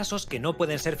financiación para casos que no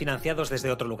pueden ser financiados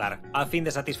desde otro lugar. A fin de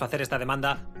satisfacer esta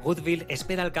demanda, Woodville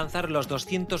espera alcanzar los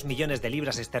 200 millones de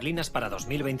libras esterlinas para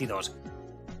 2022.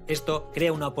 Esto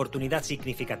crea una oportunidad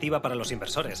significativa para los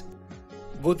inversores.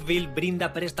 Woodville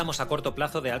brinda préstamos a corto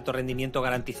plazo de alto rendimiento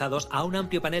garantizados a un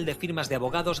amplio panel de firmas de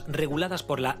abogados reguladas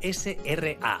por la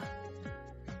SRA.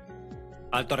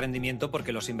 Alto rendimiento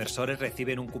porque los inversores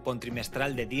reciben un cupón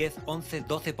trimestral de 10, 11,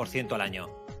 12% al año.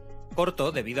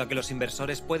 Corto debido a que los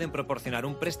inversores pueden proporcionar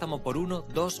un préstamo por 1,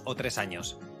 2 o 3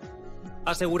 años.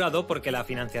 Asegurado porque la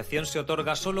financiación se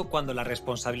otorga solo cuando la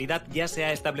responsabilidad ya se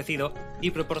ha establecido y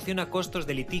proporciona costos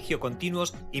de litigio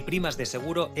continuos y primas de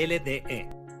seguro LDE.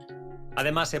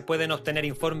 Además, se pueden obtener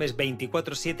informes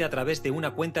 24/7 a través de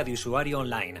una cuenta de usuario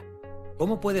online.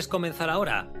 ¿Cómo puedes comenzar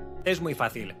ahora? Es muy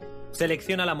fácil.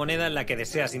 Selecciona la moneda en la que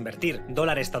deseas invertir,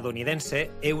 dólar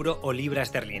estadounidense, euro o libra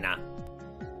esterlina.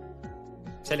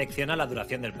 Selecciona la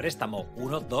duración del préstamo,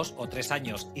 1, 2 o 3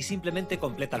 años, y simplemente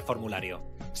completa el formulario.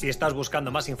 Si estás buscando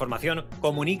más información,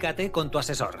 comunícate con tu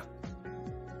asesor.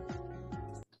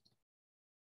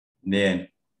 Bien.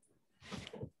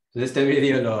 Entonces este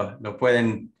vídeo lo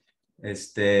pueden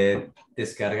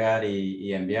descargar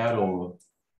y enviar o,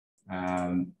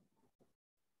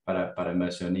 para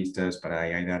inversionistas, para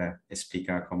ayudar a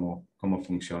explicar cómo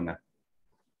funciona.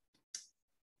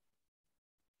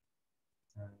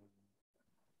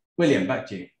 William, back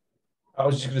to you. I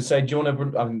was just going to say, do you want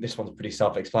to, I mean, this one's pretty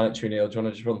self-explanatory, Neil. Do you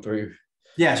want to just run through?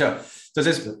 Yeah, sure.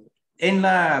 Entonces,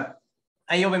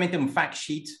 hay obviamente un fact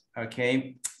sheet,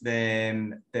 okay,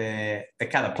 de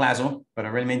cada plazo,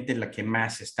 pero realmente lo que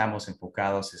más estamos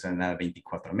enfocados es en las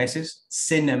 24 meses.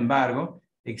 Sin embargo,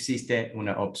 existe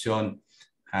una opción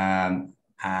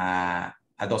a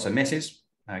 12 meses,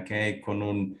 okay, con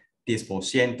un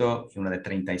 10% y una de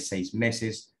 36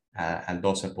 meses al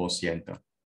 12%.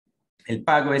 El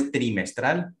pago es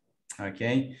trimestral,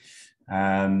 okay.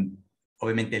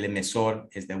 Obviamente el emisor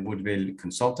es de Woodville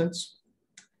Consultants.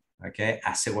 Okay,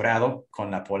 asegurado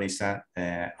con la póliza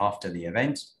after the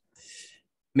event.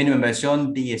 Mínima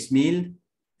inversión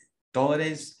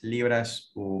 $10,000,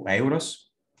 libras o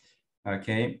euros.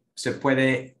 Okay. Se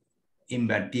puede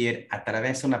invertir a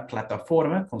través de una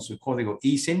plataforma con su código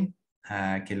ISIN,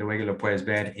 que luego lo puedes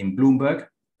ver en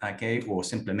Bloomberg, okay, o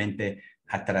simplemente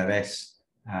a través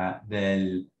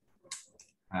del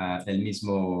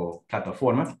mismo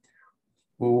plataforma,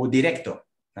 o directo.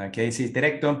 Okay. Si es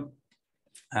directo,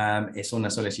 es una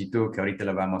solicitud que ahorita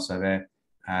lo vamos a ver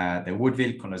de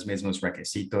Woodville con los mismos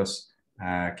requisitos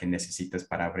que necesitas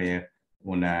para abrir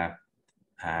una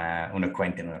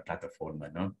cuenta en una plataforma,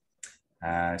 ¿no?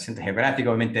 Centro geográfico,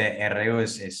 obviamente, RU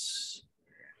es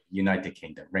United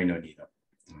Kingdom, Reino Unido.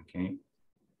 Okay.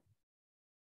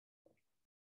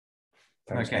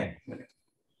 Okay.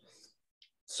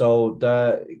 So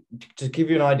to give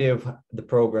you an idea of the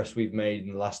progress we've made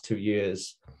in the last 2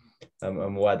 years,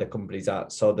 and where the company's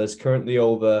at. So there's currently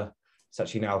it's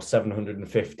actually now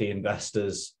 750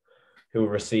 investors who are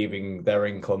receiving their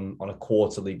income on a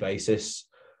quarterly basis.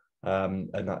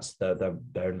 And that's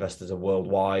their investors are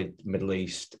worldwide, Middle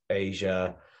East,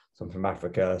 Asia, some from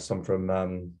Africa, some from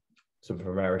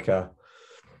America.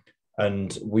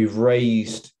 And we've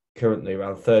raised currently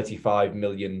around £35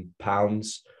 million,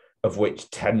 of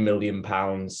which £10 million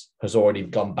has already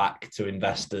gone back to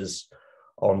investors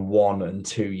on 1 and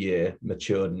 2 year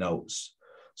matured notes.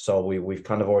 So we've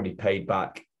kind of already paid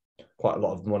back quite a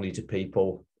lot of money to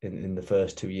people in the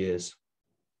first 2 years.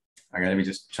 Okay, let me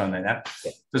just translate that.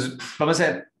 Entonces, vamos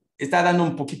a estar dando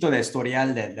un poquito de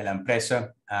historial de la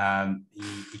empresa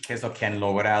y qué es lo que han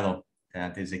logrado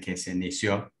desde que se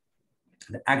inició.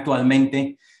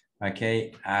 Actualmente,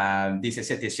 okay, dice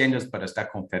 700, pero está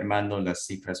confirmando las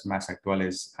cifras más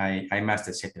actuales. Hay más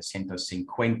de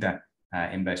 750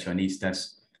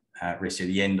 inversionistas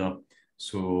recibiendo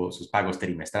sus pagos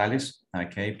trimestrales,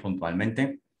 okay,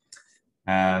 puntualmente.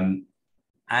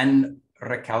 Han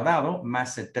recaudado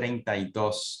más de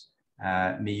 32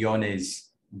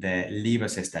 millones de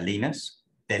libras esterlinas,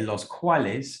 de los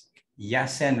cuales ya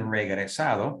se han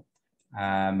regresado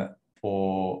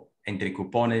entre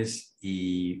cupones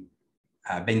y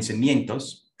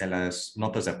vencimientos de las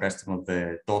notas de préstamo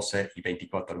de 12 y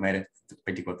 24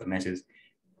 meses,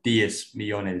 10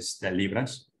 millones de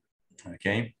libras.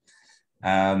 Okay.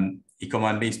 Y como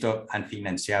han visto, han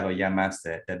financiado ya más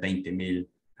de 20,000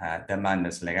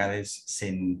 demandas legales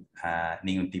sin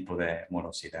ningún tipo de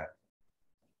morosidad.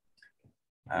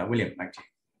 William, back to you.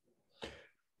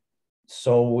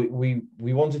 So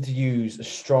we wanted to use as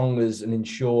strong as an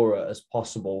insurer as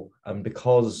possible, and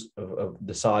because of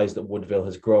the size that Woodville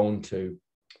has grown to,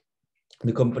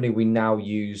 the company we now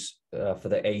use for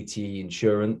the ATE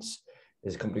insurance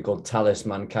is a company called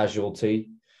Talisman Casualty.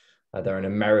 They're an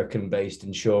American-based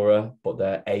insurer, but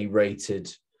they're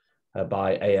A-rated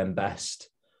by AM Best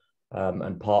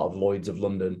and part of Lloyd's of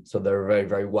London. So they're a very,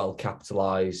 very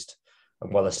well-capitalized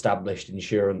and well-established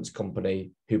insurance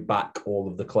company who back all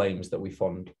of the claims that we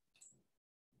fund.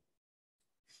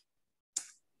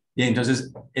 Bien,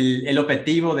 entonces el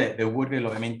objetivo de Woodville,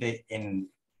 obviamente, en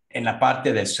la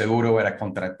parte del seguro era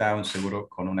contratar un seguro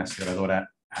con una aseguradora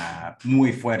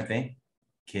muy fuerte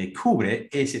que cubre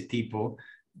ese tipo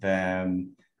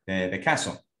de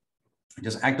caso.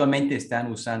 Entonces, actualmente están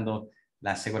usando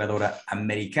la aseguradora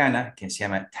americana que se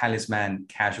llama Talisman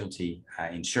Casualty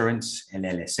Insurance,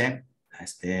 LLC.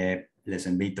 Les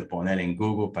invito a poner en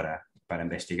Google para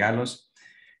investigarlos.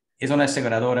 Es una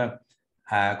aseguradora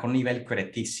con un nivel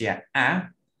crediticia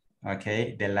A,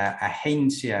 okay, de la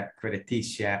agencia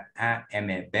crediticia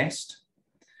AM Best,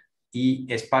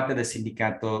 y es parte del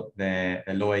sindicato de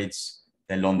Lloyd's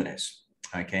de Londres.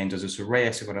 Okay, entonces su red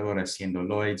aseguradora siendo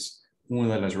Lloyd's,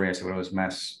 uno de los redes aseguradores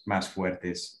más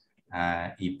fuertes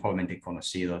y pobremente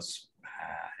conocidos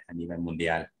a nivel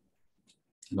mundial.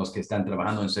 Los que están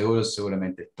trabajando en seguros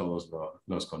seguramente todos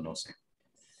los conocen.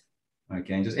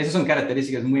 Okay, entonces esas son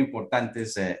características muy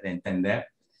importantes de entender.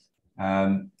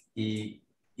 Y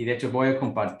de hecho voy a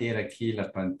compartir aquí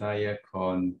la pantalla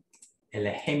con el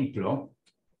ejemplo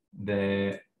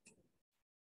de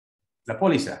la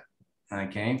póliza.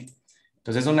 Okay.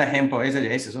 Entonces es un ejemplo, esa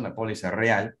es una póliza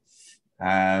real.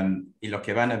 Y lo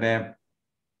que van a ver,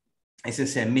 ese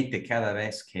se emite cada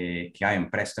vez que hay un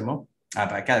préstamo,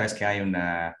 cada vez que hay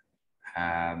una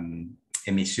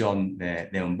emisión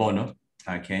de un bono.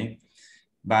 Okay.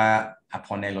 Va a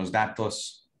poner los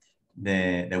datos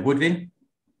de Woodville.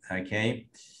 Okay.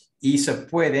 Y se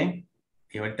puede,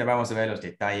 y ahorita vamos a ver los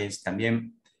detalles,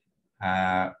 también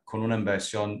con una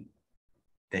inversión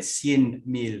de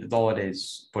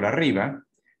 $100,000 por arriba,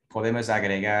 podemos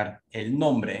agregar el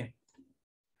nombre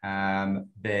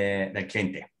del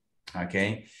cliente.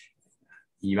 Okay.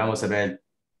 Y vamos a ver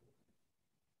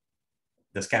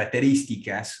las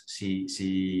características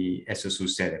si eso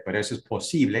sucede. Pero eso es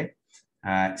posible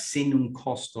sin un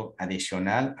costo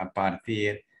adicional a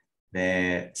partir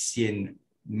de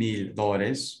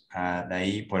 $100,000 de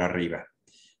ahí por arriba.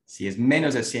 Si es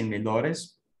menos de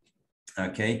 $100,000,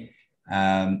 okay,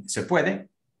 se puede,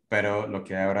 pero lo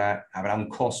que ahora habrá un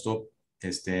costo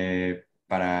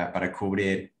para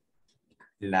cubrir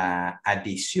la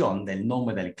adición del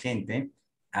nombre del cliente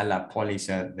a la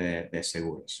póliza de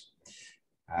seguros.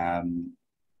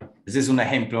 Este es un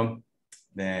ejemplo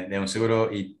de un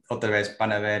seguro, y otra vez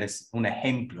van a ver es un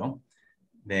ejemplo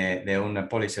de una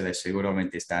póliza de seguro.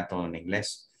 Obviamente está todo en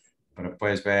inglés, pero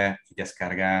puedes ver y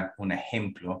descargar un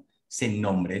ejemplo sin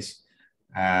nombres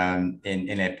en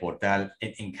el portal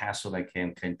en caso de que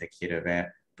un cliente quiera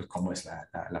ver pues, cómo es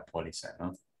la póliza,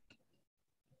 ¿no?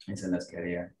 Esas las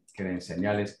quería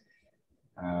enseñarles.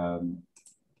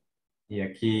 Y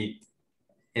aquí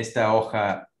esta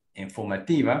hoja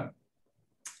informativa,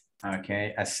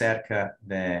 okay, acerca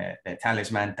de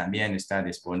Talisman también está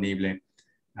disponible,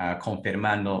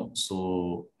 confirmando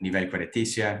su nivel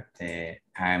crediticia de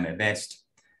AM Best,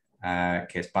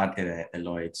 que es parte de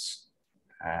Lloyd's,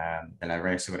 de la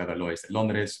red aseguradora Lloyd's de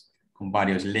Londres, con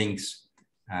varios links,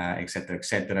 etcétera,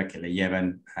 etcétera, que le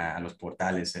llevan a los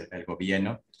portales del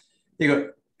gobierno. Digo,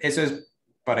 eso es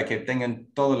para que tengan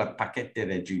todo el paquete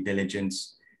de due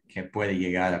diligence que puede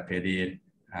llegar a pedir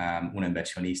un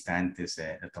inversionista antes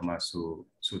de tomar su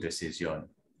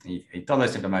decisión. Y toda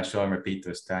esta información, repito,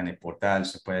 está en el portal,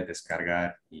 se puede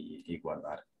descargar y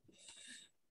guardar.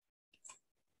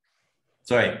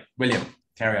 Sorry, William,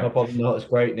 carry on. No problem, no, it's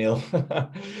great, Neil.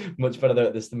 Much better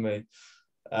at this than me.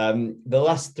 The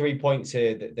last 3 points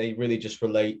here, they really just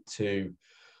relate to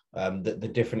the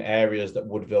different areas that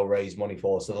Woodville raised money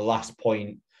for. So the last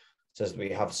point says we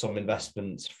have some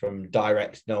investments from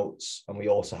direct notes, and we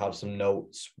also have some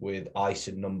notes with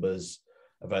ISIN numbers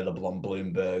available on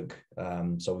Bloomberg,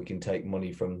 so we can take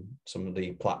money from some of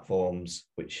the platforms,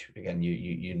 which again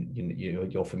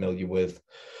you're familiar with.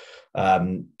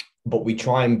 But we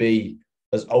try and be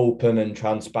as open and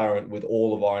transparent with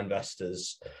all of our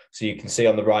investors. So you can see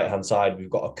on the right-hand side, we've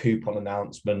got a coupon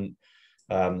announcement.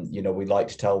 We like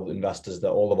to tell investors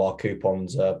that all of our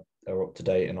coupons are up to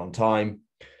date and on time.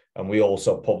 And we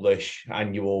also publish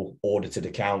annual audited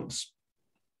accounts,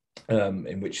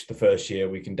 in which the first year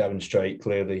we can demonstrate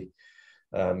clearly,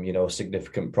 a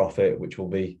significant profit, which will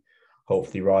be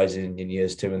hopefully rising in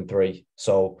years 2 and 3.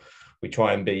 So we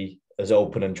try and be as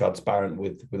open and transparent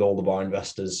with all of our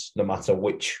investors, no matter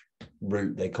which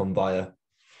route they come via.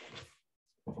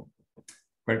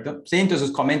 Correcto. Sí,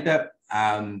 entonces comenta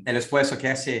el esfuerzo que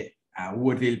hace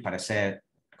Woodville para ser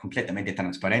completamente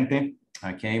transparente.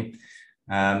 Okay.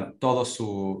 Todo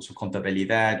su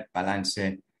contabilidad,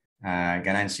 balance,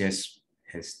 ganancias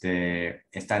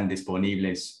están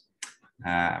disponibles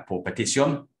por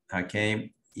petición,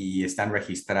 okay, y están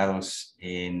registrados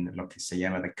en lo que se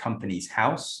llama The Company's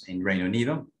House en Reino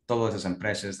Unido. Todas las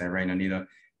empresas de Reino Unido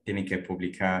tienen que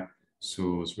publicar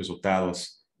sus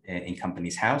resultados en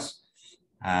Company's House,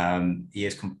 y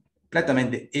es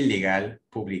completamente ilegal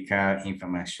publicar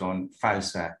información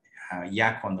falsa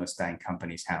ya cuando está en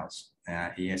Company's House.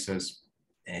 Y eso es,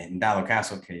 en dado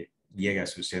caso que llegue a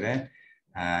suceder,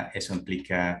 eso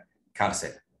implica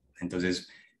cárcel. Entonces,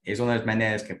 es una de las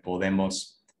maneras que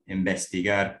podemos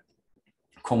investigar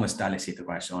cómo está la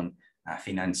situación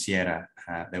financiera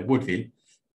de Woodville,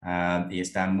 y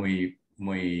está muy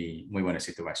buena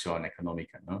situación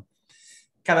económica, ¿no?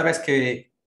 Cada vez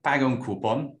que paga un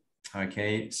cupón,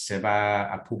 okay, se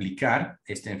va a publicar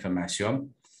esta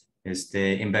información.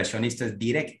 Inversionistas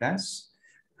directas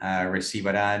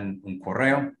recibirán un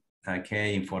correo,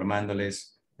 okay,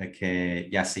 informándoles de que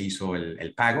ya se hizo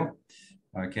el pago.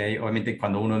 Okay. Obviamente,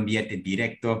 cuando uno invierte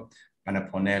directo, van a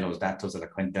poner los datos de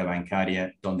la cuenta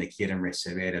bancaria donde quieren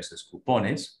recibir esos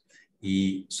cupones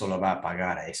y solo va a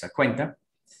pagar a esa cuenta.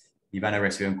 Y van a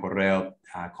recibir un correo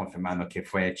confirmando que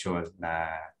fue hecho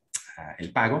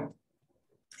el pago.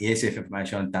 Y esa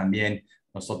información también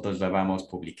nosotros la vamos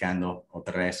publicando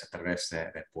otra vez a través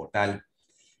del portal.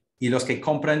 Y los que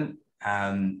compran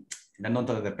la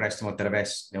nota de préstamo a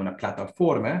través de una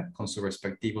plataforma con su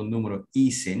respectivo número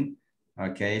ISIN,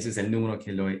 okay, ese es el número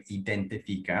que lo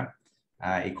identifica,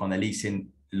 y con el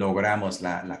ISIN logramos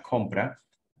la compra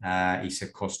y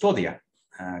se custodia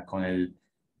con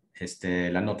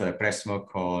la nota de préstamo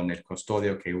con el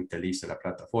custodio que utiliza la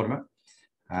plataforma.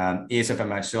 Y esa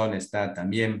información está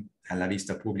también a la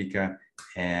vista pública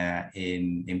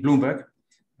en Bloomberg.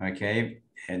 Okay.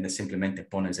 Simplemente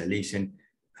pones el ISIN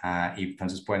y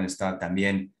entonces pueden estar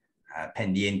también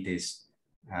pendientes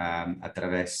a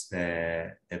través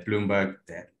de Bloomberg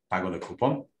del pago de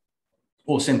cupón,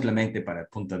 o simplemente para el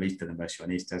punto de vista de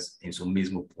inversionistas en su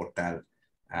mismo portal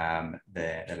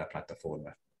de la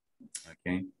plataforma.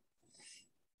 Okay.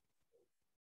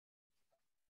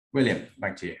 William,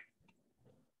 back to you.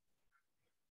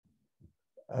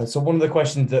 So one of the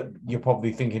questions that you're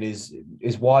probably thinking is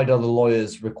why do the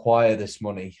lawyers require this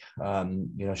money?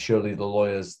 Surely the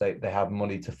lawyers, they have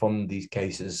money to fund these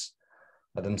cases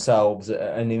themselves,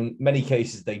 and in many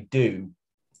cases they do.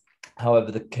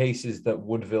 However, the cases that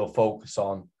Woodville focus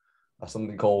on are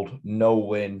something called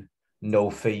no-win,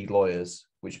 no-fee lawyers,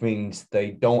 which means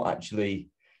they don't actually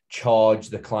charge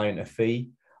the client a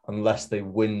fee unless they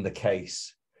win the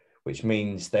case, which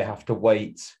means they have to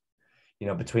wait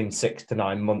between 6 to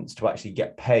 9 months to actually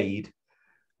get paid,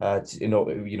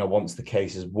 once the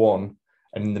case is won.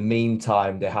 And in the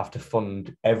meantime, they have to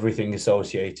fund everything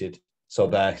associated. So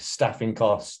their staffing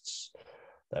costs,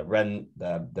 their rent,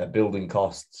 their building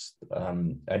costs,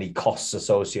 any costs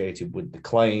associated with the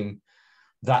claim.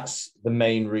 That's the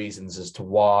main reasons as to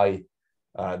why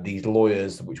these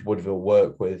lawyers, which Woodville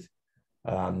work with,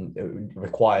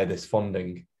 require this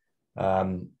funding.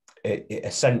 It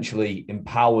essentially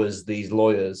empowers these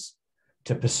lawyers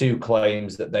to pursue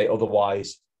claims that they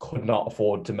otherwise could not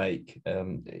afford to make.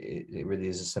 It really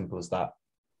is as simple as that.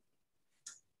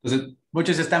 Entonces,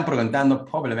 muchos están preguntando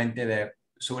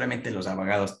seguramente los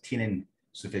abogados tienen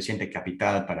suficiente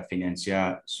capital para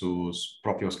financiar sus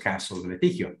propios casos de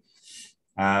litigio.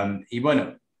 Y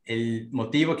bueno, el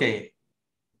motivo que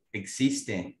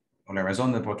existe, o la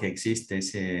razón de por qué existe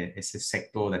ese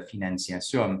sector de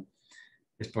financiación,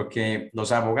 es porque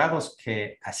los abogados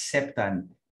que aceptan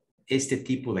este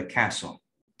tipo de caso,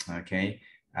 okay,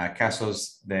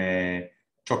 casos de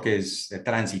choques de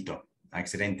tránsito,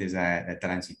 accidentes de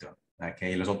tránsito.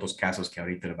 Okay, los otros casos que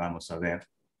ahorita vamos a ver,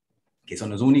 que son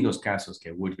los únicos casos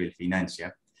que Woodville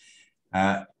financia.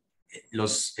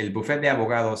 El bufete de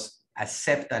abogados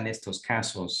aceptan estos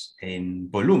casos en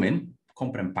volumen,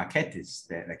 compran paquetes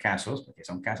de casos, porque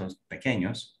son casos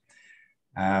pequeños,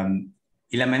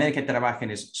 y la manera que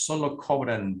trabajan es solo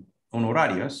cobran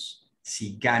honorarios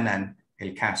si ganan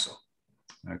el caso.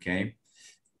 ¿Okay?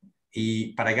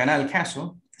 Y para ganar el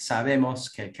caso,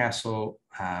 sabemos que el caso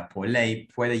por ley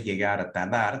puede llegar a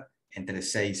tardar entre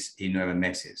 6 y 9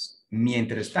 meses.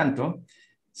 Mientras tanto,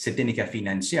 se tiene que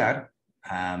financiar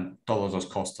todos los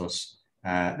costos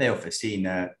de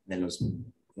oficina, de los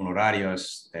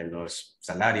honorarios, de los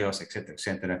salarios, etcétera,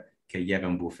 etcétera, que lleva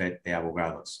un bufete de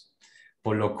abogados.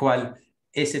 Por lo cual,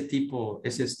 esos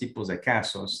tipos de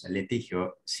casos, el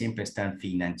litigio, siempre están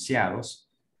financiados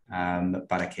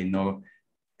para que no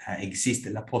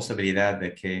existe la posibilidad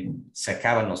de que se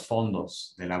acaban los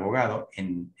fondos del abogado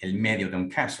en el medio de un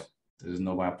caso. Entonces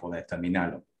no va a poder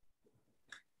terminarlo.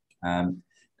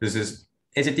 Entonces,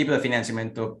 ese tipo de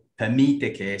financiamiento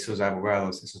permite que esos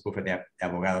abogados, esos bufetes de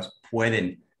abogados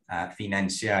pueden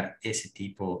financiar ese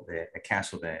tipo de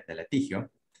caso de litigio.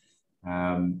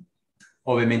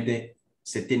 Obviamente,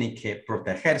 se tiene que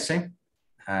protegerse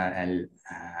al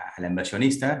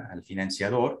inversionista, al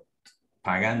financiador,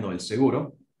 pagando el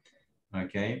seguro.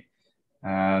 Okay.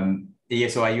 Y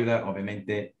eso ayuda,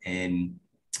 obviamente, en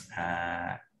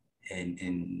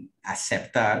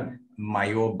aceptar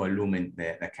mayor volumen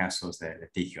de casos de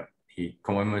litigio. Y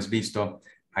como hemos visto,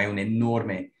 hay un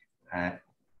enorme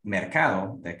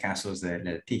mercado de casos de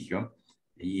litigio.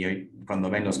 Y cuando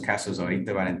ven los casos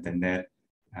ahorita van a entender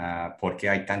por qué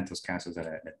hay tantos casos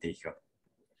de litigio.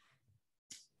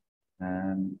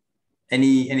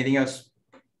 Anything else,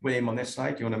 William, on this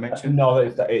slide you want to mention? No,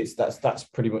 that's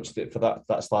pretty much it for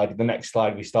that slide. The next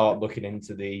slide we start looking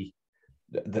into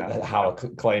how a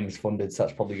claim is funded, so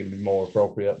that's probably going to be more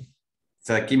appropriate.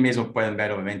 So aquí mismo pueden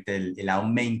ver obviamente el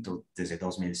aumento desde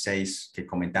 2006 que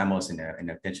comentamos en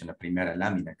la primera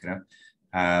lámina, creo,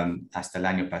 hasta el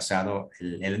año pasado,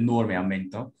 el enorme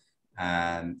aumento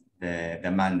de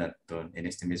demanda en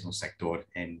este mismo sector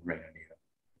en Reino Unido.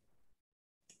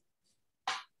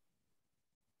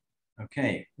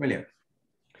 Okay, William.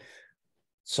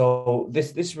 So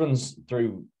this runs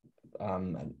through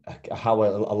how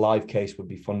a live case would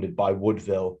be funded by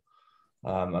Woodville.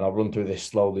 And I'll run through this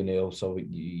slowly, Neil, so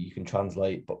you can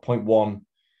translate. But point one,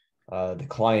 the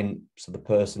client, so the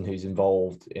person who's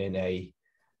involved in a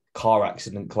car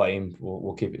accident claim,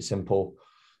 we'll keep it simple.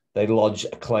 They lodge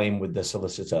a claim with the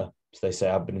solicitor. So they say,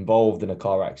 I've been involved in a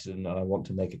car accident and I want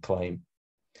to make a claim.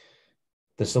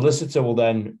 The solicitor will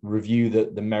then review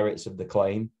the merits of the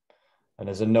claim. And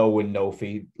as a no-win,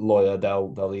 no-fee lawyer,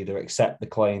 they'll either accept the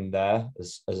claim there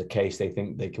as a case they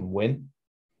think they can win,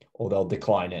 or they'll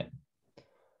decline it.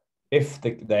 If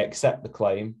they accept the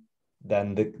claim,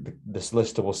 then the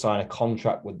solicitor will sign a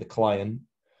contract with the client,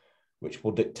 which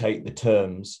will dictate the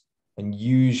terms. And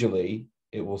usually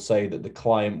it will say that the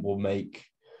client will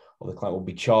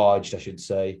be charged, I should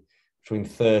say, between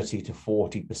 30 to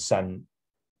 40%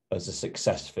 as a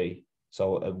success fee.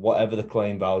 So whatever the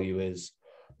claim value is,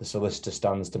 the solicitor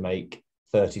stands to make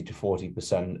 30 to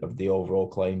 40% of the overall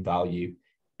claim value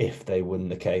if they win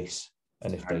the case.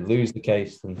 And if they lose the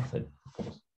case, then nothing.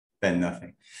 Then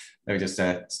nothing. Let me just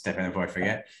step in before I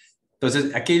forget.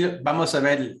 Entonces, aquí vamos a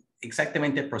ver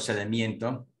exactamente el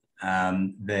procedimiento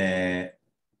de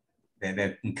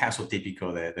un caso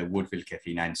típico de Woodville que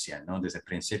financia, ¿no? Desde el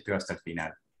principio hasta el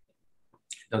final.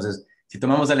 Entonces, si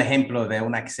tomamos el ejemplo de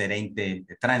un accidente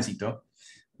de tránsito,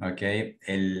 okay,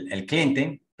 el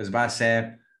cliente pues va a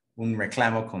hacer un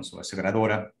reclamo con su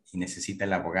aseguradora y necesita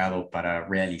el abogado para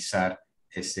realizar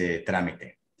ese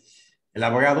trámite. El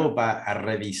abogado va a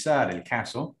revisar el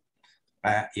caso,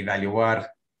 va a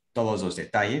evaluar todos los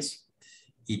detalles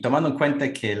y tomando en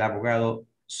cuenta que el abogado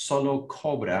solo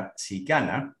cobra si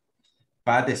gana,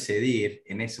 va a decidir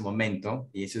en ese momento,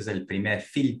 y ese es el primer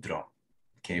filtro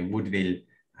que Woodville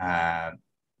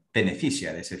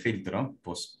beneficia de ese filtro,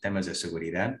 pues temas de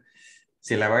seguridad.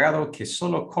 Si el abogado que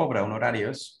solo cobra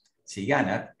honorarios, si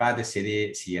gana, va a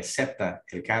decidir si acepta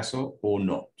el caso o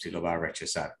no, si lo va a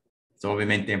rechazar. Entonces,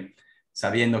 obviamente,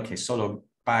 sabiendo que solo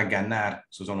va a ganar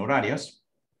sus honorarios,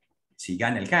 si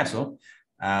gana el caso,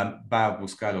 va a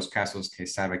buscar los casos que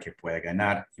sabe que puede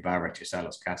ganar y va a rechazar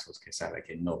los casos que sabe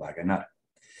que no va a ganar.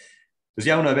 Entonces,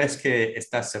 ya una vez que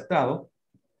está aceptado,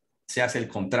 se hace el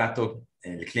contrato,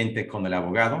 el cliente con el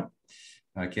abogado,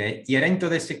 ¿okay? Y dentro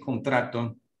de ese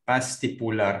contrato va a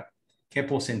estipular qué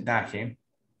porcentaje,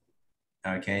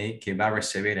 ¿okay?, que va a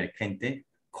recibir el cliente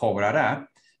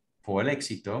cobrará por el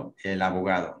éxito el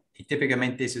abogado. Y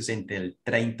típicamente eso es entre el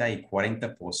 30 y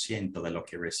 40% de lo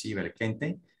que recibe el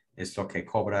cliente, es lo que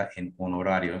cobra en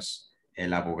honorarios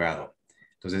el abogado.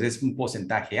 Entonces es un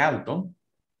porcentaje alto,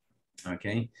 ¿ok?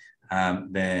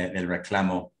 Del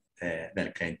reclamo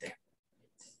del cliente.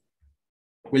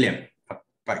 William,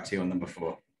 back to you on number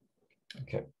 4.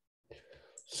 Okay.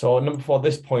 So number 4, at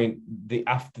this point, the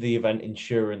after the event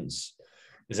insurance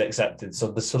is accepted.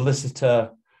 So the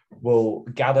solicitor will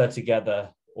gather together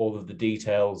all of the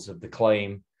details of the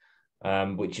claim,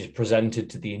 which is presented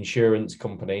to the insurance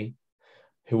company,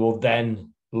 who will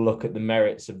then look at the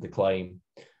merits of the claim.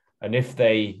 And if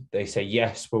they say,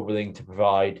 yes, we're willing to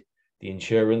provide the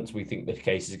insurance, we think the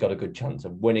case has got a good chance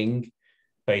of winning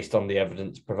based on the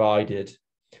evidence provided,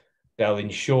 they'll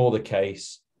insure the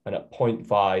case. And at point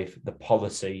 5, the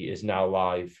policy is now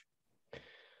live.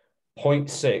 Point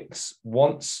 6,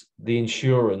 once the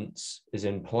insurance is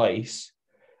in place,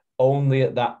 only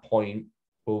at that point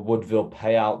will Woodville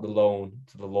pay out the loan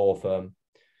to the law firm.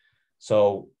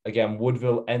 So again,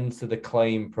 Woodville enter the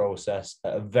claim process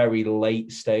at a very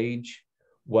late stage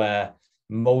where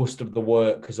most of the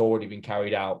work has already been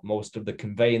carried out, most of the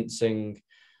conveyancing,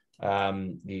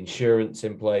 the insurance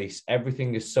in place,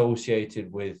 everything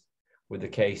associated with the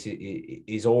case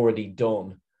is already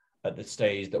done at the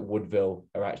stage that Woodville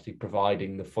are actually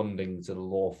providing the funding to the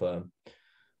law firm.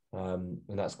 And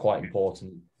that's quite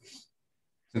important.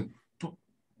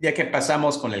 Ya que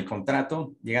pasamos con el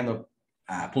contrato, llegando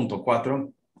a punto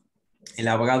 4, el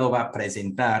abogado va a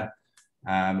presentar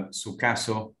su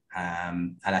caso a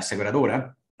la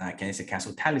aseguradora, que en ese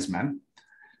caso Talisman,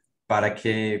 para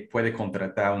que pueda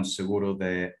contratar un seguro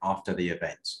de after the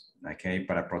event, ¿okay?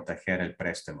 Para proteger el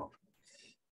préstamo.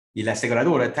 Y la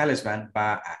aseguradora Talisman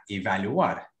va a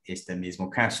evaluar este mismo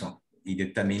caso y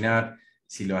determinar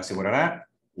si lo asegurará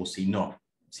o si no.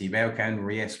 Si veo que hay un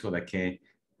riesgo de que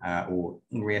o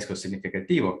un riesgo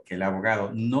significativo que el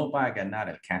abogado no va a ganar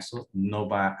el caso, no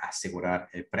va a asegurar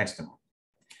el préstamo.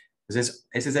 Entonces,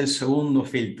 ese es el segundo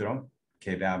filtro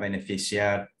que va a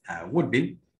beneficiar a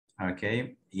Woodville,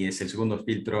 ¿okay? Y es el segundo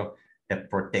filtro de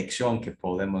protección que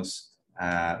podemos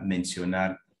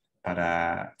mencionar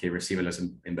para que reciban los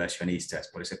inversionistas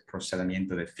por ese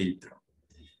procedimiento de filtro.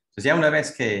 Entonces, ya una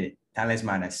vez que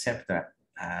Talisman acepta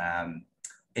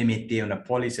emitir una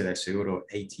póliza de seguro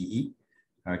ATE,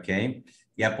 ¿ok?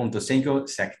 Ya punto 5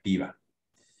 se activa.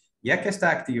 Ya que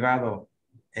está activado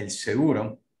el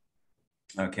seguro,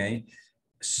 ¿ok?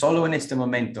 Solo en este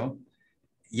momento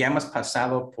ya hemos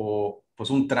pasado por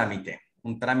pues, un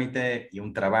trámite y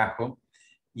un trabajo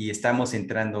y estamos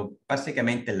entrando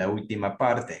básicamente en la última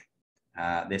parte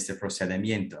de este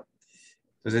procedimiento.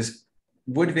 Entonces,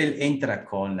 Woodville entra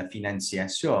con la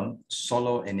financiación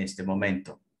solo en este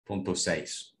momento, punto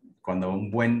 6, cuando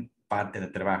un buen parte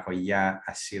del trabajo ya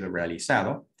ha sido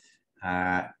realizado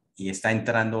y está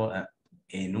entrando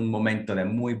en un momento de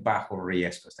muy bajo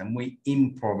riesgo. Está muy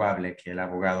improbable que el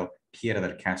abogado pierda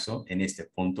el caso en este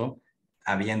punto,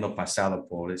 habiendo pasado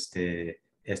por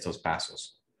estos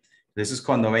pasos. Entonces es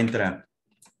cuando entra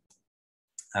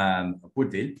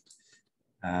Woodville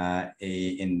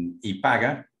y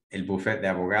paga el bufete de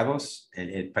abogados,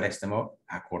 el préstamo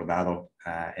acordado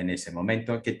en ese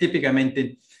momento, que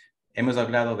típicamente hemos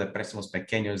hablado de préstamos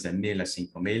pequeños de 1,000 a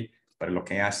 5,000, pero lo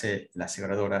que hace la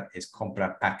aseguradora es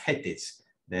comprar paquetes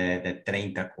de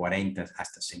 30, 40,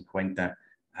 hasta 50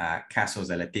 casos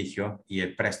de litigio y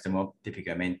el préstamo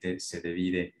típicamente se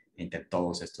divide entre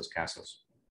todos estos casos.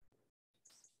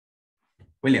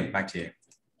 William, back to you.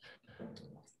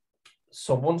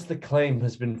 So once the claim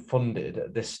has been funded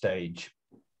at this stage,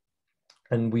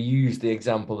 and we use the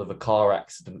example of a car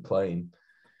accident claim,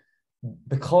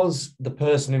 because the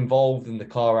person involved in the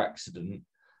car accident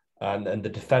and the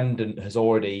defendant has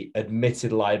already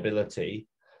admitted liability,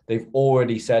 they've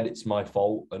already said it's my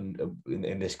fault and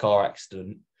in this car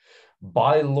accident.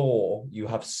 By law, you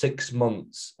have 6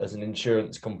 months as an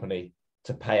insurance company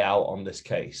to pay out on this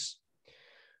case.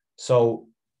 So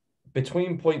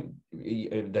between point,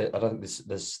 I don't think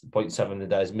there's point 7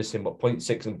 there is missing, but point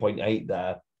 6 and point 8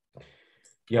 there,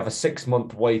 you have a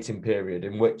 6-month waiting period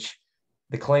in which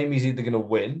the claim is either going to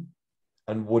win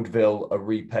and Woodville are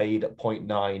repaid at point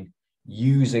 9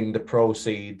 using the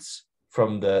proceeds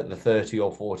from the 30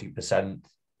 or 40%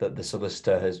 that the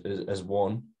solicitor has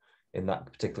won in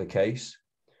that particular case.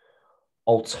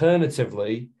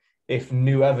 Alternatively, if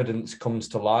new evidence comes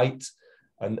to light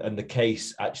and the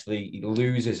case actually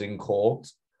loses in court,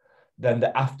 then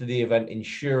the after the event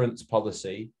insurance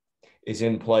policy is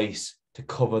in place to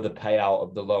cover the payout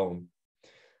of the loan.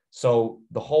 So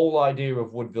the whole idea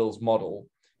of Woodville's model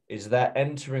is they're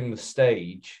entering the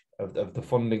stage of the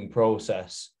funding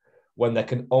process when there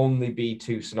can only be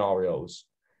two scenarios.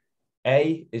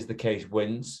 A is the case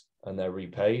wins and they're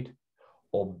repaid,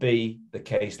 or B, the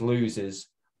case loses,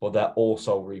 but they're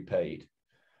also repaid.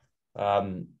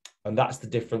 And that's the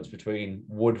difference between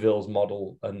Woodville's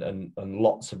model and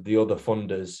lots of the other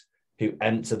funders who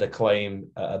enter the claim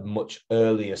at a much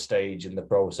earlier stage in the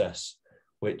process,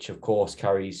 which of course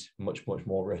carries much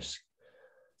more risk.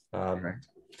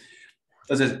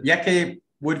 Entonces, ya que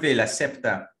Woodville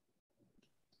acepta,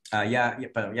 ya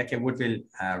que Woodville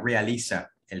realiza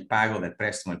el pago del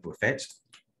préstamo al buffet,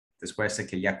 después de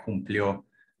que ya cumplió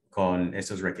con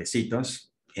esos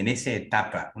requisitos, en esa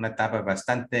etapa, una etapa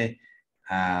bastante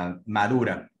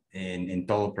madura en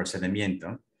todo el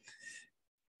procedimiento.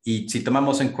 Y si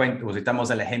tomamos en cuenta, o citamos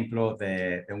el ejemplo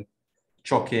de un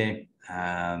choque,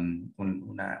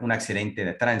 un accidente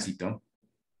de tránsito,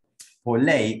 por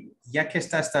ley, ya que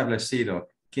está establecido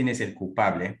quién es el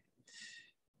culpable,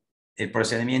 el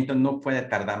procedimiento no puede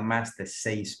tardar más de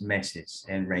 6 meses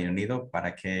en Reino Unido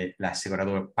para que el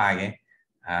asegurador pague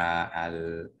a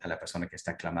la persona que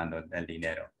está clamando el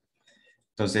dinero.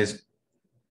 Entonces,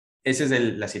 esa es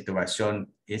la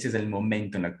situación, ese es el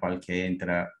momento en el cual que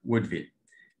entra Woodville.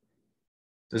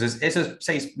 Entonces, esos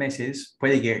 6 meses,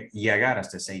 puede llegar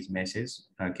hasta 6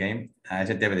 meses, ¿ok?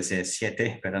 Ese debe de ser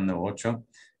 7, pero no 8,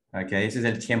 ¿ok? Ese es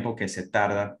el tiempo que se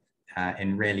tarda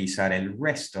en realizar el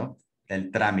resto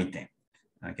del trámite,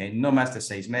 ¿ok? No más de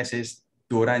 6 meses,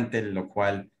 durante lo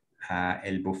cual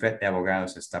el bufete de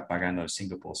abogados está pagando el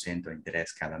 5% de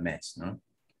interés cada mes, ¿no?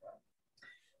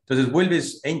 Entonces,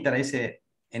 vuelves, entra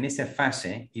en esa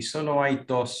fase y solo hay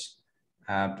 2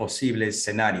 posibles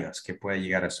escenarios que puede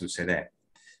llegar a suceder.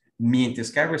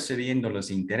 Mientras que recibiendo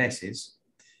los intereses,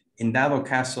 en dado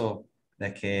caso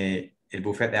de que el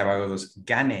bufete de abogados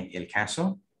gane el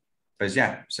caso, pues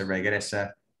ya se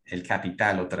regresa el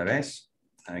capital otra vez,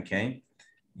 ¿ok?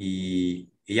 Y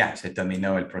ya se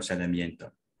terminó el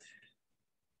procedimiento.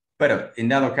 Pero en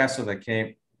dado caso de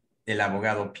que el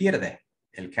abogado pierde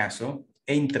el caso,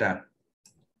 entra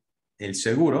el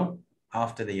seguro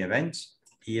after the event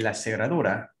y la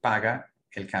aseguradora paga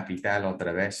el capital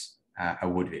otra vez a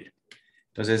Woodville.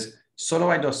 Entonces,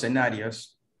 solo hay 2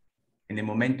 escenarios en el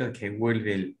momento en que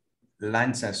Woodville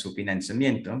lanza su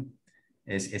financiamiento,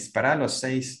 es esperar los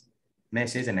 6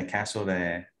 meses en el caso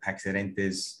de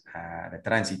accidentes de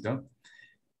tránsito.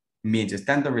 Mientras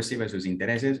tanto recibe sus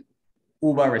intereses,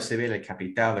 o va a recibir el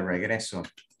capital de regreso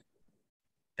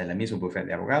de la misma bufete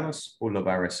de abogados o lo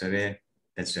va a recibir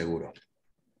del seguro.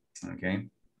 ¿Okay?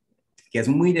 Que es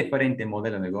muy diferente el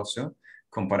modelo de negocio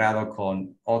comparado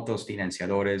con otros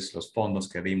financiadores, los fondos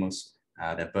que vimos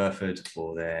de Burford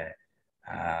o de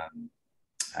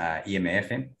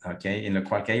IMF, ¿okay? En lo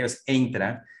cual que ellos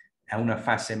entran a una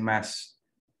fase más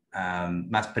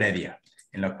previa,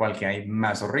 en la cual que hay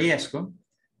más riesgo,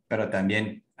 pero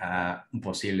también un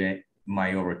posible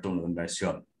mayor retorno de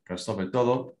inversión, pero sobre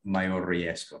todo mayor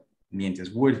riesgo.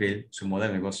 Mientras Woodville, su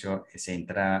modelo de negocio es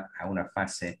entrar a una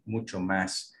fase mucho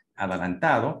más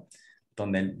adelantado,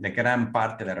 donde la gran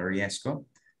parte del riesgo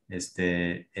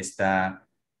está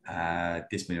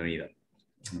disminuido.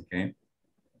 Okay.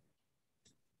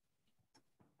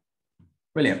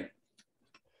 William.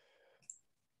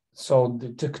 So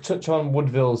to touch on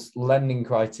Woodville's lending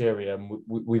criteria,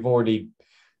 we've already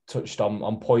touched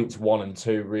on points 1 and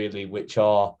 2 really, which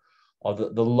are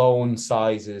the loan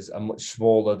sizes are much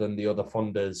smaller than the other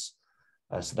funders.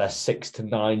 So they're 6 to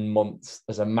 9 months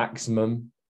as a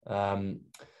maximum.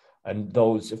 And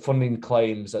those funding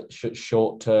claims at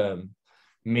short term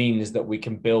means that we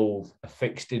can build a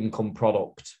fixed income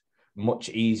product much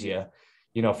easier.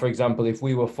 You know, for example, if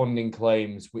we were funding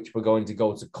claims which were going to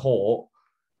go to court,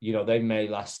 you know, they may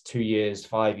last 2 years,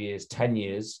 5 years, 10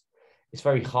 years. It's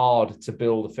very hard to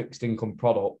build a fixed income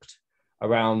product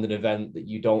around an event that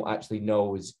you don't actually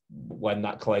know is when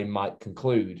that claim might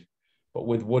conclude. But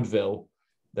with Woodville,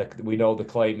 we know the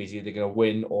claim is either going to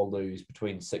win or lose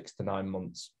between 6 to 9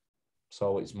 months.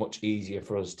 So it's much easier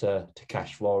for us to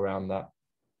cash flow around that.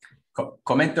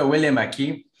 Comento William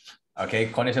aquí, okay,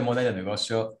 con ese modelo de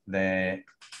negocio,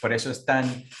 por eso es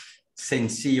tan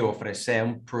sencillo ofrecer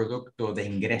un producto de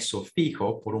ingreso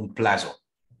fijo por un plazo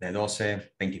de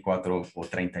 12, 24 o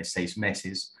 36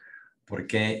 meses,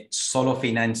 porque solo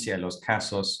financia los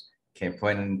casos que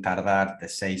pueden tardar de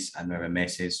 6 a 9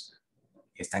 meses,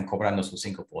 están cobrando su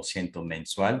 5%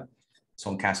 mensual,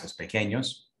 son casos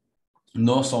pequeños,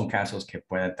 no son casos que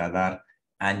pueden tardar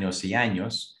años y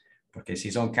años, porque si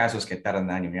son casos que tardan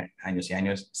años y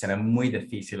años, será muy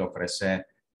difícil ofrecer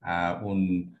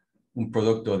un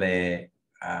producto de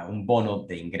un bono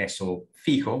de ingreso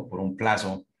fijo por un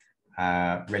plazo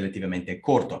relativamente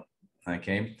corto.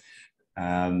 ¿Okay?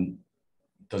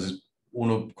 Entonces,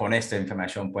 uno con esta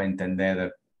información puede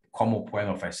entender cómo puede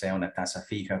ofrecer una tasa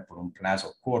fija por un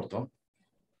plazo corto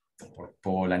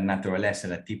por la naturaleza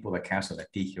del tipo de caso de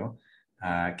litigio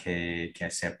que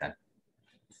aceptan.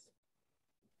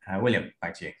 William,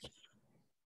 back to you.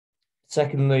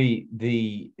 Secondly,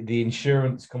 the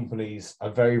insurance companies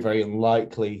are very, very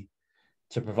unlikely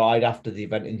to provide after the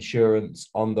event insurance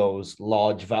on those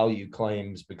large value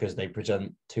claims because they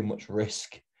present too much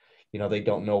risk. You know, they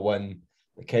don't know when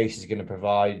the case is going to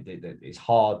provide. It's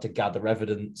hard to gather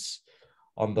evidence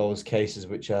on those cases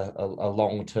which are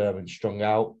long-term and strung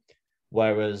out.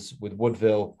 Whereas with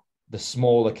Woodville, the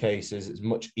smaller cases, it's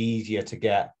much easier to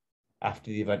get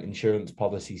after the event insurance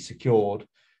policy secured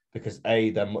because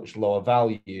A, they're much lower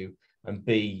value, and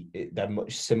B, they're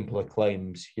much simpler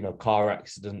claims, you know, car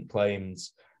accident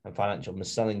claims and financial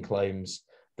mis-selling claims.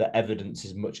 The evidence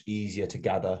is much easier to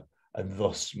gather and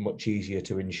thus much easier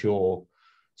to insure.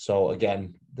 So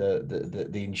again, the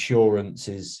insurance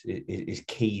is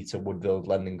key to Woodville's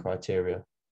lending criteria.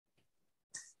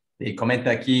 Y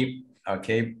comenta aquí,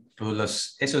 okay,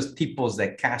 pues esos tipos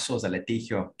de casos de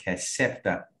litigio que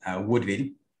acepta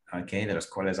Woodville, okay, de los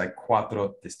cuales hay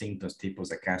 4 distintos tipos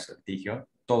de casos de litigio,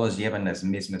 todos llevan las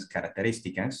mismas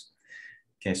características,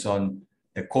 que son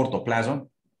de corto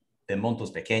plazo, de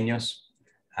montos pequeños,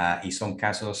 y son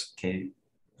casos que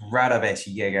rara vez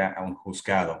llega a un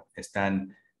juzgado.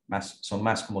 Son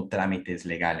más como trámites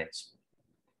legales.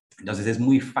 Entonces es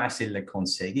muy fácil de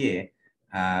conseguir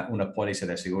una póliza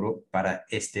de seguro para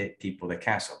este tipo de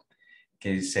caso,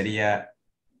 que sería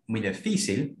muy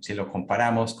difícil si lo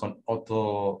comparamos con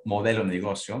otro modelo de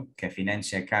negocio que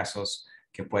financia casos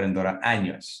que pueden durar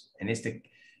años. En este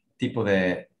tipo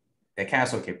de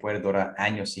caso que puede durar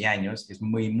años y años, es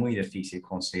muy, muy difícil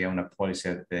conseguir una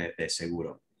póliza de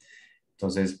seguro.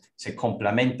 Entonces, se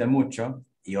complementa mucho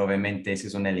y obviamente ese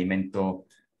es un elemento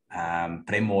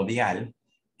primordial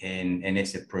en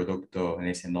ese producto, en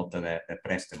esa nota de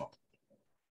préstamo.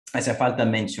 Hace falta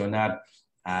mencionar,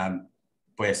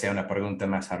 puede ser una pregunta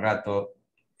más al rato,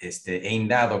 en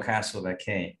dado caso de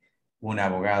que un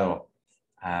abogado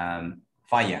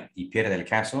falla y pierde el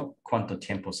caso, ¿cuánto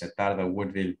tiempo se tarda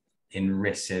Woodville en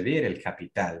recibir el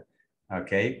capital?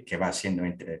 Okay, que va siendo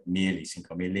entre 1,000 y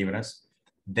 5,000 libras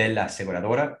de la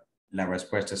aseguradora. La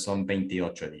respuesta son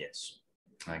 28 días.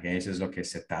 Okay, eso es lo que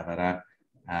se tardará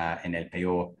en el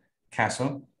peor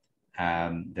caso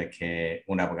de que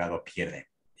un abogado pierde.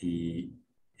 Y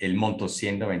el monto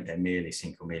siendo entre 1,000 y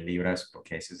 5,000 libras,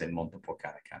 porque ese es el monto por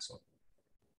cada caso.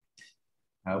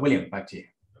 William, back to you.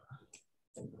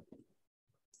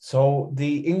 So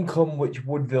the income which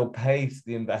Woodville pays to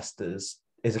the investors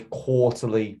is a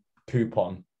quarterly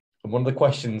coupon. And one of the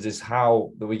questions is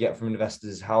how that we get from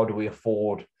investors is how do we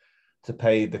afford to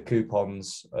pay the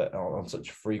coupons on such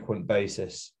a frequent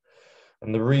basis?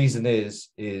 And the reason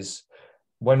is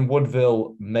when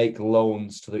Woodville make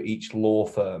loans to each law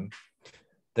firm,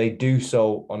 they do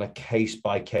so on a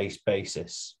case-by-case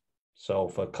basis. So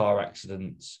for car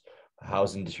accidents, for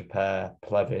housing disrepair,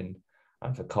 plevin,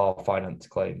 and for car finance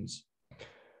claims.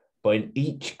 But in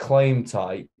each claim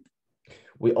type,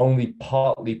 we only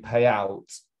partly pay out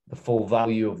the full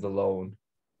value of the loan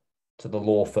to the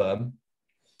law firm,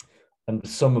 and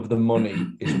some of the money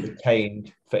is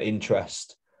retained for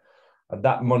interest. And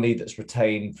that money that's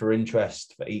retained for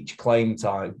interest for each claim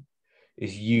type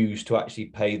is used to actually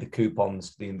pay the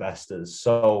coupons to the investors.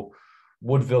 So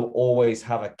Woodville always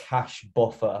have a cash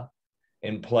buffer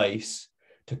in place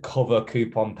to cover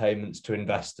coupon payments to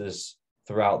investors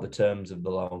throughout the terms of the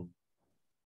loan.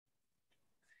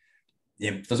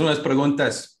 Bien, entonces una de las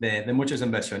preguntas de muchos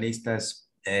inversionistas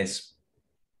es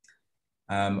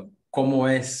 ¿cómo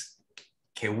es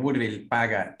que Woodville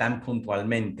paga tan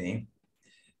puntualmente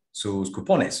sus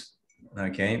cupones?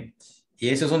 ¿Okay? Y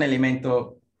eso es un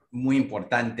elemento muy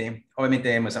importante.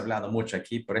 Obviamente hemos hablado mucho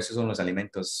aquí, pero esos son los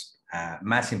elementos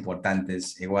más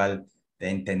importantes, igual de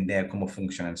entender cómo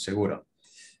funciona el seguro.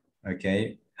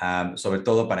 ¿Okay? Sobre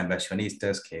todo para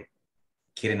inversionistas que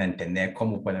quieren entender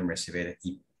cómo pueden recibir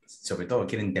y sobre todo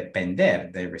quieren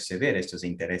depender de recibir estos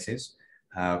intereses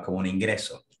como un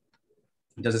ingreso.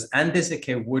 Entonces, antes de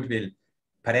que Woodville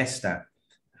presta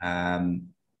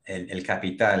el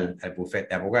capital al bufete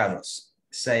de abogados,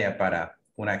 sea para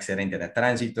un accidente de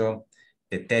tránsito,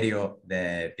 deterioro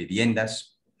de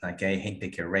viviendas, que hay gente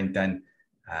que rentan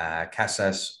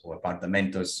casas o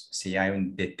apartamentos, si hay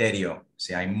un deterioro,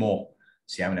 si hay moho,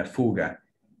 si hay una fuga,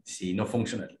 si no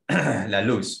funciona la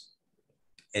luz,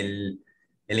 el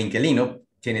inquilino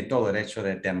tiene todo derecho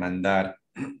de demandar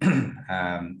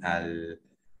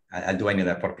al dueño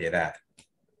de la propiedad.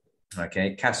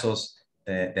 Okay. Casos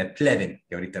de pleading,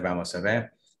 que ahorita vamos a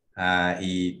ver,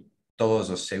 y todos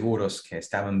los seguros que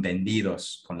estaban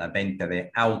vendidos con la venta de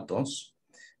autos,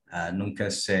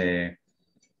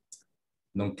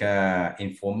 nunca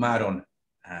informaron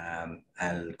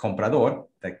al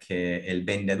comprador de que el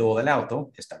vendedor del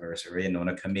auto estaba recibiendo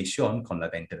una comisión con la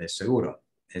venta del seguro.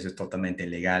 Eso es totalmente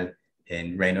ilegal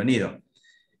en Reino Unido.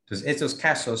 Entonces, estos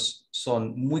casos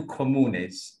son muy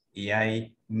comunes y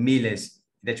hay miles,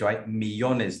 de hecho, hay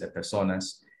millones de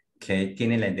personas que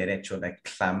tienen el derecho de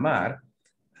clamar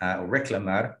o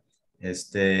reclamar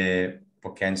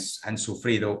porque han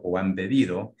sufrido o han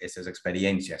vivido estas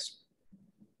experiencias.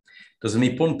 Entonces,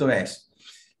 mi punto es,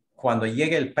 cuando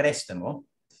llegue el préstamo,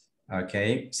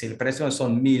 si el préstamo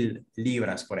son 1,000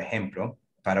 libras, por ejemplo,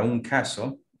 para un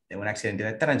caso de un accidente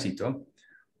de tránsito,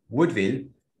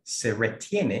 Woodville se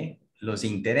retiene los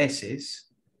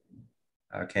intereses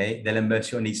del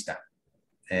inversionista,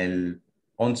 el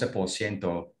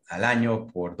 11% al año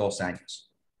por 2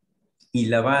 años. Y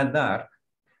le va a dar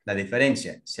la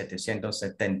diferencia,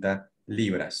 770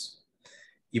 libras.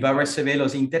 Y va a recibir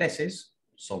los intereses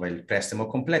sobre el préstamo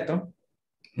completo.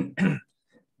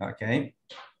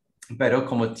 Pero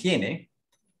como tiene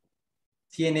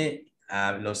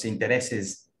los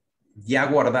intereses ya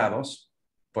guardados,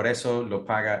 por eso lo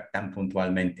paga tan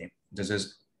puntualmente.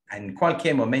 Entonces, en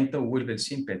cualquier momento, Woodville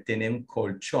siempre tiene un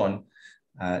colchón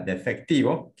de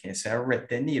efectivo que se ha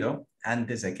retenido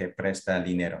antes de que presta el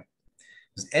dinero.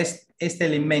 Entonces, este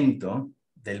elemento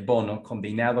del bono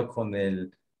combinado con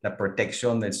la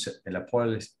protección de la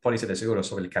póliza de seguro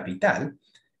sobre el capital,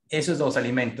 esos dos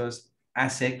elementos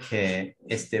hacen que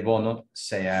este bono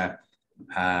sea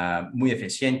muy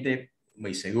eficiente,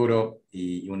 muy seguro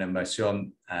y una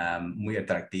inversión muy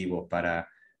atractivo para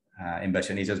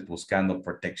inversionistas buscando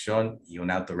protección y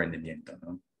un alto rendimiento,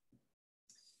 ¿no?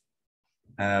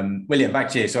 William, back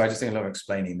to you. So I just think a lot of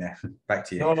explaining there. Back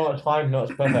to you. No, it's fine. No,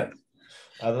 it's perfect.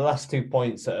 The last 2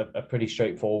 points are pretty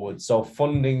straightforward. So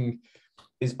funding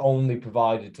is only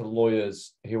provided to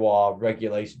lawyers who are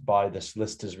regulated by the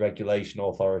Solicitors Regulation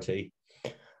Authority.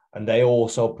 And they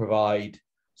also provide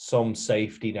some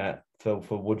safety net for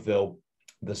Woodville.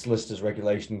 The Solicitors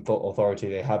Regulation Authority,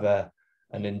 they have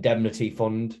an indemnity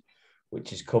fund,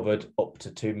 which is covered up to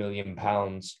 £2 million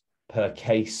per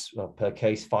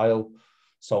case file.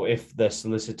 So if the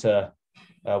solicitor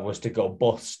was to go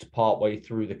bust partway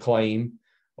through the claim,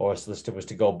 or a solicitor was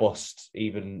to go bust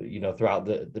even, throughout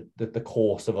the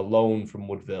course of a loan from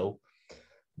Woodville,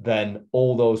 then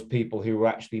all those people who were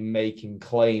actually making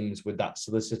claims with that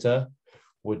solicitor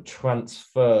would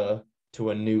transfer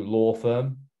to a new law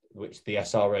firm, which the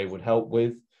SRA would help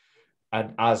with,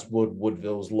 and as would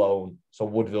Woodville's loan. So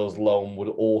Woodville's loan would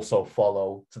also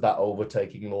follow to that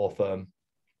overtaking law firm.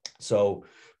 So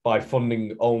by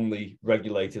funding only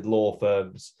regulated law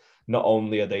firms, not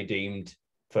only are they deemed,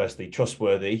 firstly,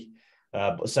 trustworthy,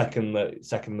 but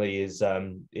secondly is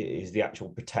the actual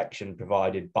protection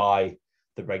provided by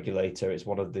the regulator. It's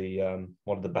one of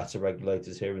the better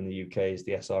regulators here in the UK is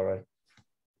the SRA.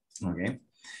 Okay.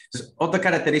 Entonces, otra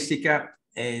característica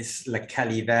es la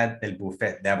calidad del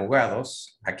bufete de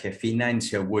abogados a que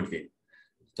financia Woodville.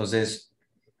 Entonces,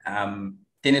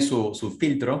 tiene su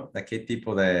filtro de qué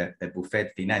tipo de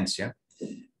bufete financia.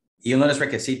 Y uno de los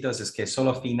requisitos es que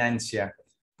solo financia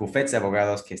bufetes de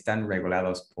abogados que están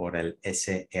regulados por el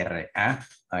SRA,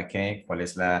 ¿cuál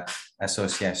es la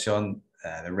Asociación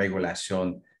de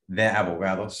Regulación de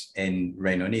Abogados en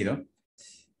Reino Unido?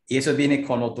 Y eso viene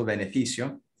con otro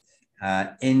beneficio.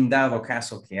 En dado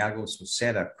caso que algo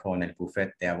suceda con el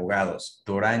bufete de abogados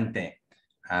durante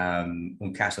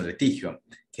un caso de litigio,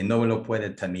 que no lo puede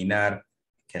terminar,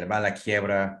 que va a la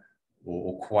quiebra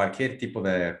o cualquier tipo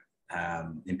de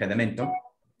impedimento,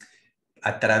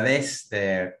 a través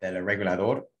del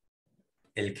regulador,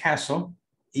 el caso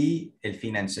y el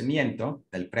financiamiento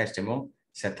del préstamo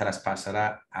se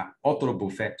traspasará a otro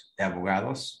bufete de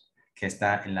abogados que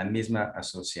está en la misma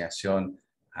asociación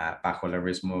bajo la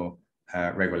misma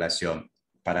regulación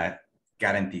para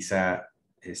garantizar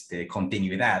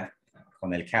continuidad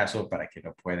con el caso para que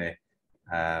lo pueda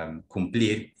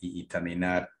cumplir y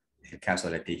terminar el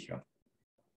caso de litigio.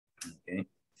 Okay.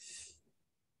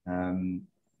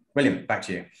 William, back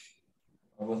to you.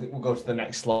 I think we'll go to the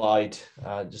next slide,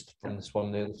 just from this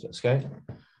one. Okay.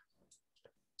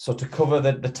 So to cover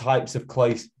the types of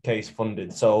case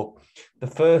funded. So the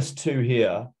first two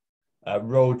here,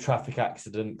 road traffic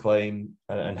accident claim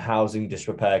and housing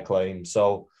disrepair claim.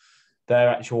 So they're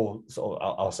actual, sort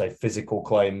of, I'll say, physical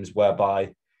claims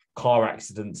whereby Car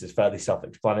accidents is fairly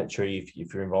self-explanatory.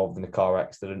 If you're involved in a car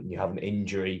accident, you have an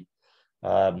injury,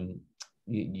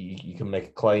 you can make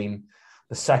a claim.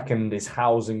 The second is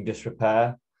housing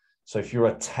disrepair. So if you're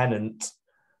a tenant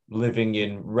living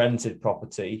in rented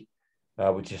property,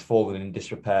 which is fallen in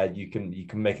disrepair, you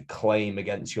can make a claim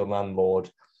against your landlord.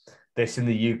 This in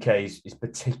the UK is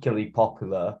particularly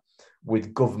popular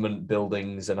with government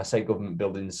buildings, and I say government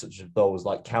buildings such as those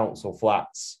like council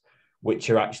flats, which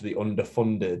are actually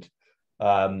underfunded,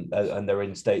 and they're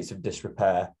in states of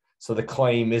disrepair. So the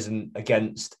claim isn't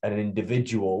against an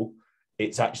individual,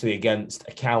 it's actually against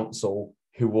a council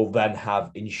who will then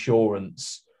have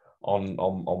insurance on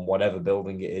whatever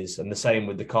building it is. And the same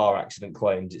with the car accident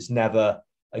claims. It's never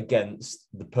against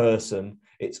the person.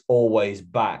 It's always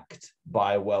backed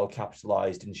by a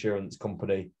well-capitalized insurance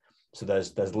company. So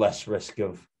there's less risk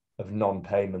of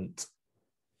non-payment.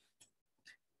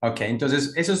 Ok,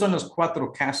 entonces esos son los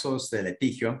 4 casos de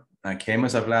litigio que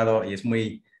hemos hablado y es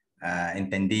muy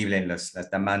entendible en las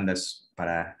demandas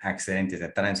para accidentes de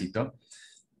tránsito.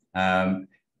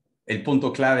 El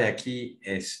punto clave aquí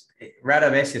es, rara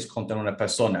vez es contra una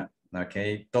persona,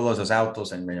 ¿ok? Todos los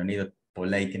autos en Reino Unido por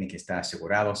ley tienen que estar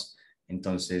asegurados,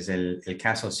 entonces el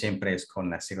caso siempre es con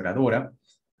la aseguradora,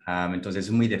 entonces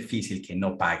es muy difícil que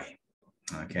no pague,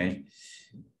 ¿ok?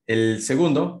 El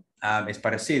segundo es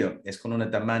parecido, es con una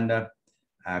demanda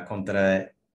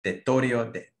contra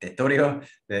deterioro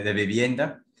de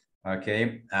vivienda, ¿ok?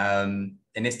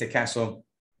 En este caso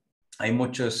hay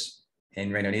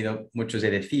en Reino Unido, muchos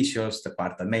edificios,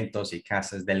 departamentos y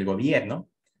casas del gobierno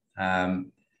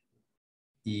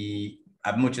y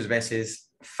muchas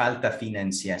veces falta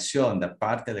financiación de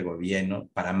parte del gobierno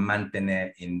para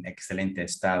mantener en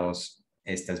excelentes estados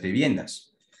estas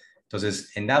viviendas.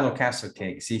 Entonces, en dado caso que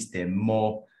existe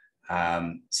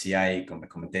si hay, como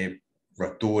comenté,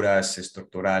 roturas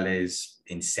estructurales,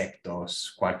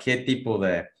 insectos, cualquier tipo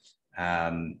de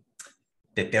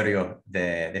deterioro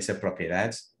de esa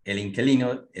propiedad, el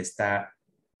inquilino está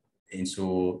en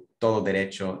su todo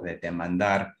derecho de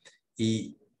demandar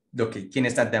y quien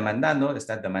está demandando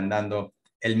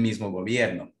el mismo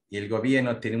gobierno y el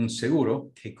gobierno tiene un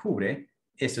seguro que cubre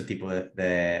este tipo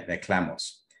de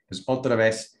reclamos. Entonces, otra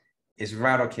vez, es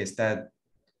raro que está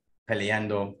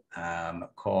peleando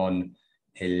con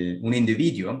un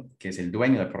individuo que es el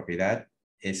dueño de la propiedad,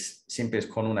 siempre es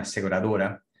con una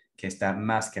aseguradora que está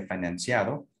más que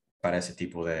financiado para ese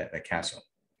tipo de caso.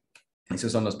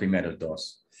 Esos son los primeros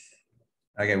 2.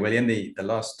 Okay, William, the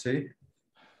last 2.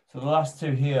 So the last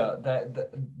 2 here,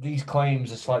 these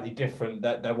claims are slightly different.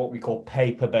 They're what we call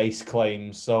paper-based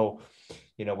claims. So,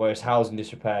 whereas housing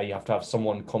disrepair, you have to have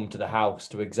someone come to the house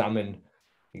to examine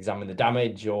the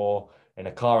damage, or in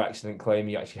a car accident claim,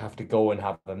 you actually have to go and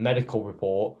have a medical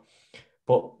report.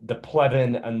 But the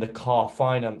Plevin and the car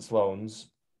finance loans,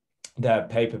 they're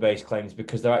paper-based claims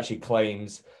because they're actually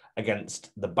claims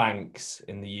against the banks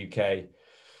in the UK.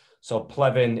 So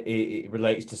Plevin, it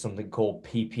relates to something called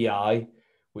PPI,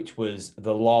 which was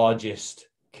the largest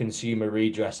consumer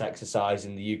redress exercise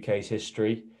in the UK's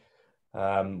history,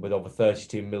 with over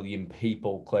 32 million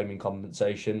people claiming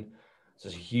compensation. So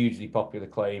it's a hugely popular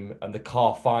claim. And the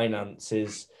car finance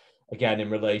is, again, in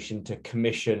relation to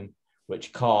commission,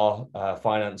 which car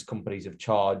finance companies have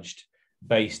charged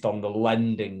based on the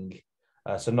lending.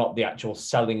 So not the actual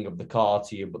selling of the car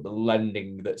to you, but the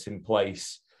lending that's in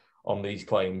place on these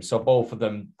claims. So both of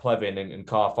them, Plevin and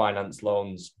car finance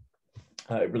loans,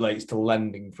 it relates to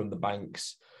lending from the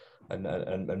banks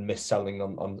and mis-selling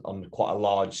on quite a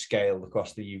large scale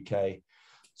across the UK.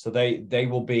 So they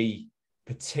will be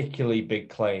particularly big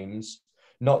claims,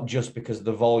 not just because of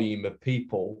the volume of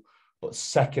people, but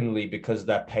secondly, because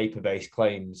they're paper-based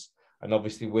claims. And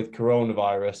obviously with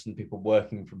coronavirus and people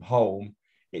working from home,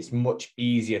 it's much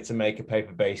easier to make a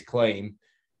paper-based claim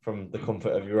from the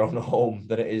comfort of your own home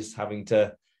than it is having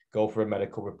to go for a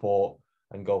medical report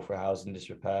and go for a housing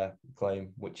disrepair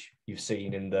claim, which you've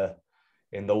seen in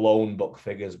the loan book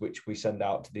figures, which we send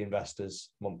out to the investors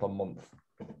month on month.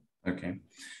 Okay.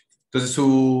 Entonces,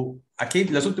 aquí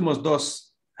los últimos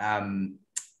 2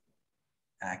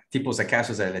 tipos de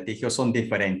casos de litigio son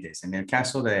diferentes. En el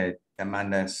caso de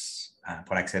demandas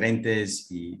por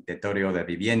accidentes y deterioro de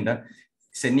vivienda,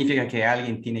 significa que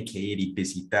alguien tiene que ir y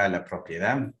visitar la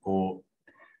propiedad o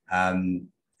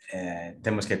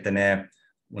tenemos que tener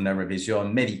una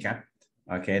revisión médica,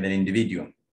 del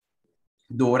individuo.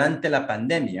 Durante la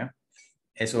pandemia,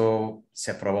 eso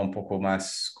se probó un poco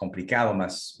más complicado,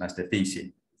 más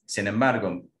difícil. Sin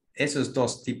embargo, esos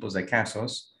 2 tipos de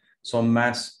casos son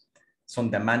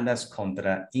demandas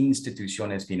contra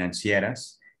instituciones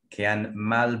financieras que han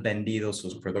mal vendido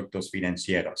sus productos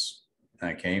financieros.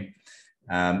 ¿ok?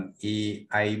 Y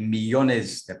hay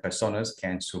millones de personas que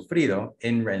han sufrido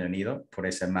en Reino Unido por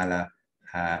esa mala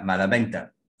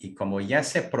venta. Y como ya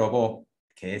se probó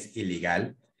que es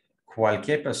ilegal,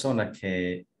 cualquier persona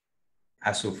que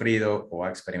ha sufrido o ha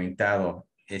experimentado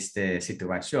esta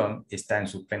situación está en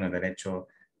su pleno derecho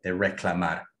de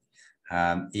reclamar.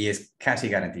 Y es casi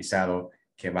garantizado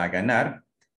que va a ganar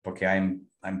porque hay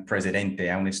un precedente,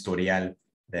 hay un historial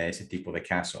de ese tipo de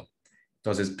caso.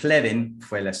 Entonces, Plevin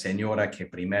fue la señora que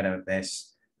primera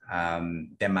vez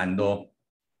demandó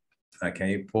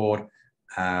por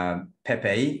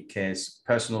PPI, que es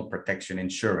Personal Protection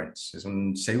Insurance. Es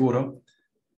un seguro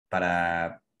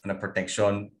para una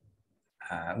protección,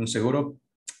 un seguro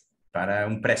para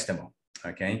un préstamo.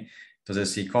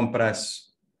 Entonces, si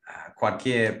compras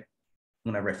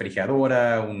una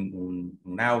refrigeradora,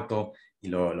 un auto y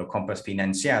lo compras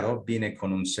financiado, viene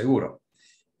con un seguro.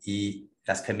 Y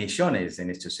las comisiones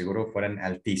en este seguro fueron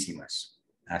altísimas,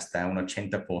 hasta un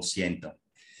 80%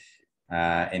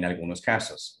 en algunos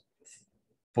casos.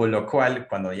 Por lo cual,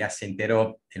 cuando ya se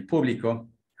enteró el público,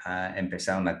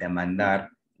 empezaron a demandar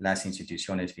las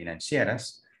instituciones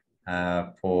financieras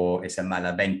por esa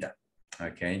mala venta.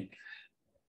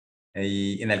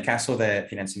 Y en el caso de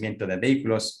financiamiento de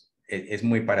vehículos, es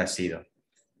muy parecido.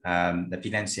 La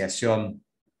financiación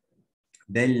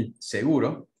del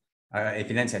seguro,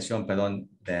 financiación, perdón,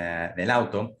 del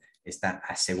auto está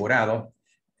asegurado,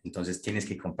 entonces tienes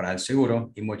que comprar el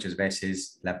seguro y muchas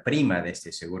veces la prima de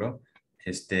este seguro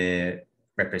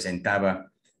representaba,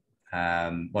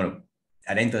 bueno,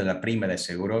 adentro de la prima del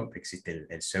seguro existe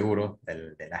el seguro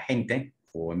del agente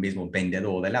o el mismo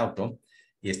vendedor del auto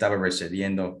y estaba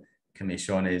recibiendo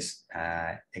comisiones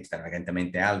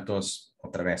extravagantemente altos,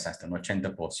 otra vez hasta un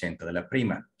 80% de la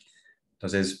prima.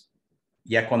 Entonces,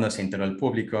 ya cuando se entró el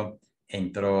público,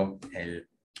 entró el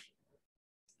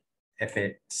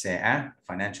FCA,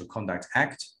 Financial Conduct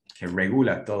Act, que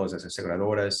regula todas las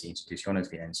aseguradoras e instituciones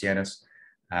financieras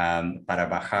para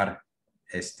bajar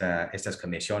estas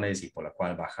comisiones y por lo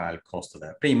cual bajar el costo de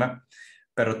la prima.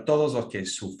 Pero todos los que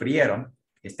sufrieron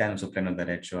están en su pleno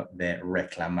derecho de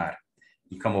reclamar.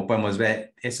 Y como podemos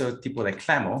ver, ese tipo de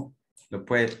clamo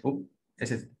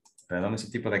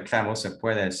ese tipo de clamo se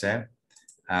puede hacer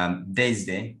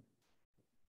desde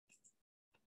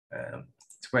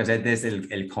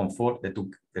el confort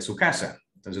de su casa.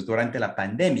 Entonces, durante la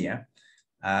pandemia,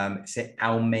 se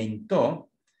aumentó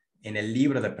en el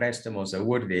libro de préstamos de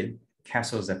Woodville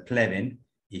casos de Plevin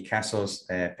y casos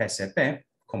de PCP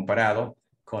comparado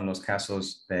con los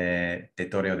casos de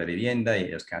deterioro de vivienda y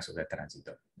los casos de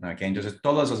tránsito. Entonces,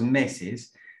 todos los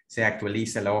meses se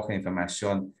actualiza la hoja de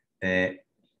información de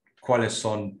cuáles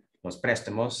son los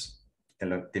préstamos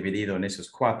dividido en esos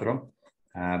 4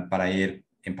 para ir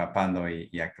empapando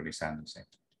y actualizándose.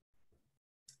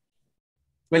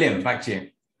 William, back to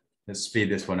you. Let's speed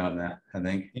this one up there, I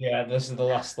think. Yeah, this is the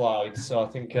last slide, so I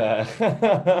think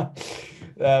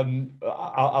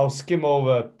I'll skim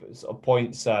over sort of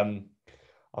points.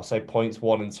 I'll say points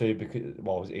 1 and 2 because,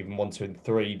 well, even 1, 2, and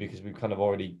 3 because we've kind of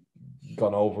already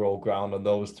gone over all ground on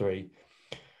those 3.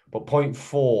 But point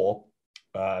 4,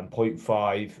 point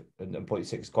 5, and point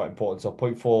 6 is quite important. So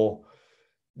point 4,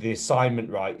 the assignment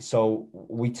right. So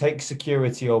we take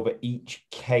security over each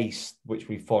case which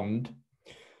we fund.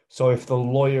 So if the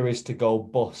lawyer is to go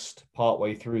bust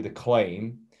partway through the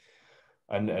claim,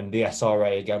 and the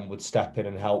SRA again would step in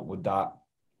and help with that,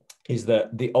 is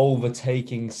that the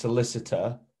overtaking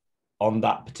solicitor on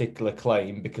that particular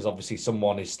claim, because obviously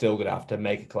someone is still going to have to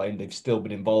make a claim, they've still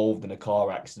been involved in a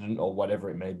car accident or whatever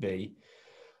it may be,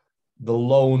 the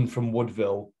loan from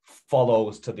Woodville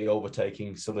follows to the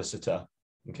overtaking solicitor.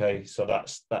 Okay, so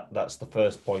that's the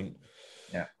first point.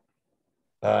 Yeah.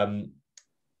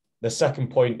 The second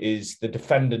point is the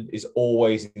defendant is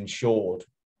always insured.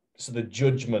 So the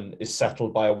judgment is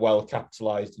settled by a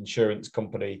well-capitalized insurance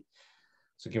company,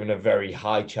 so given a very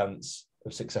high chance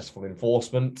of successful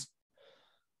enforcement.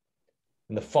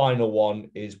 And the final one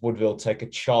is Woodville take a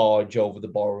charge over the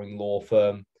borrowing law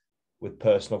firm with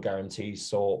personal guarantees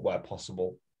sought where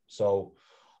possible. So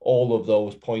all of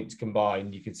those points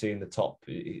combined, you can see in the top,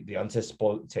 the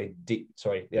anticipated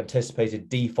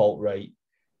default rate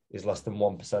is less than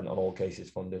 1% on all cases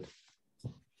funded.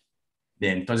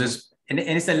 Bien, entonces, en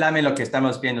este lame lo que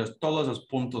estamos viendo es todos los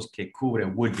puntos que cubre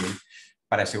Woodville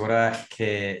para asegurar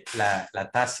que la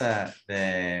tasa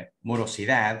de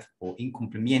morosidad o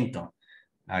incumplimiento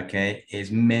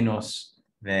es menos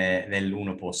del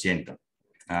 1%.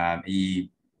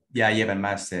 Y ya llevan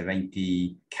más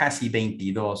de casi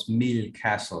 22,000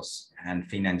 casos han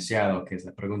financiado, que es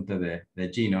la pregunta de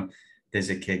Gino,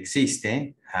 desde que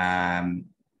existe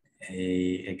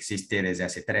existe desde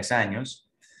hace 3 años,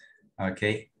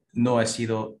 no ha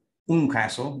sido un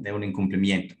caso de un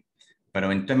incumplimiento,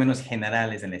 pero en términos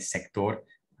generales en el sector,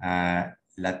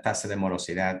 la tasa de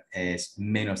morosidad es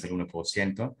menos del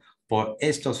 1%. Por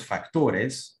estos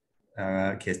factores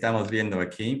que estamos viendo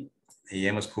aquí y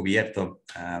hemos cubierto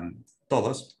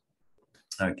todos,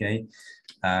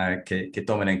 que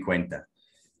tomen en cuenta.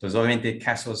 Entonces, obviamente,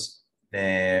 casos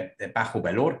de bajo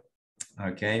valor,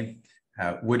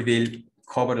 Woodville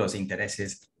cobra los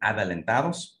intereses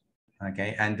adelantados,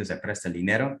 antes de prestar el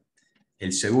dinero,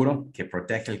 el seguro que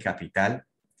protege el capital.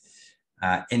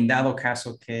 En dado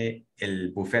caso que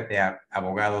el bufete de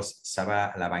abogados se va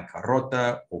a la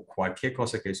bancarrota o cualquier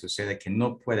cosa que sucede que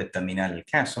no puede terminar el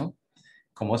caso,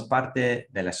 como es parte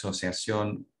de la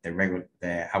Asociación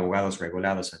de Abogados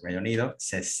Regulados del Reino Unido,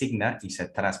 se asigna y se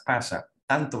traspasa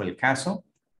tanto el caso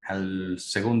al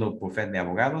segundo bufete de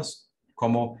abogados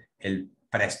como el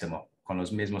préstamo con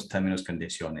los mismos términos y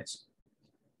condiciones.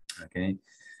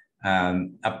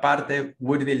 Aparte,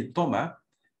 Woodville toma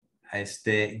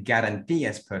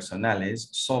garantías personales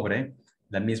sobre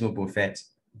el mismo bufete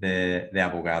de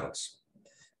abogados.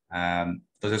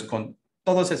 Entonces, con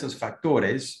todos esos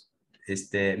factores,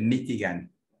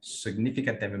 mitigan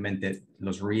significativamente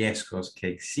los riesgos que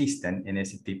existen en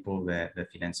ese tipo de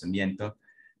financiamiento,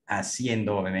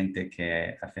 haciendo obviamente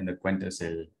que, a fin de cuentas,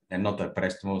 la nota de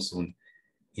préstamo es un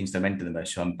instrumento de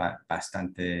inversión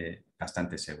bastante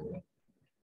seguro.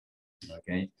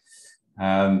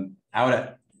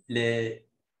 Ahora,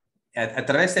 a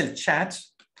través del chat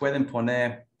pueden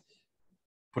poner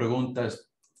preguntas,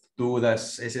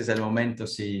 dudas. Ese es el momento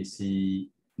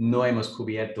si no hemos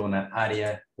cubierto una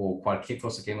área o cualquier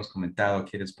cosa que hemos comentado,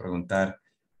 quieres preguntar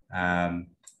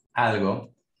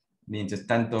algo. Mientras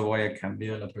tanto, voy a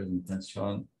cambiar la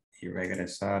presentación y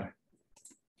regresar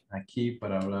aquí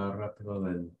para hablar rápido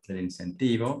del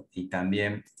incentivo y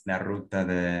también la ruta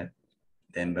de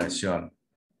inversión.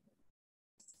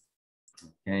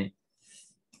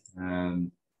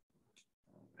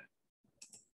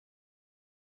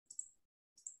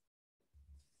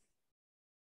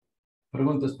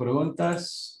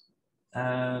 Preguntas.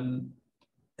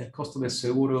 El costo de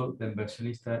seguro de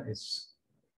inversionista es...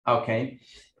 Ok.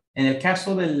 En el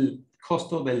caso del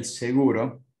costo del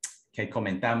seguro que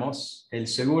comentamos, el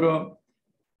seguro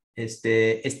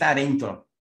está dentro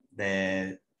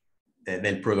del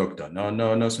producto.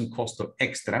 No es un costo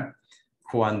extra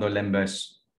cuando la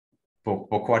inversión, por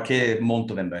cualquier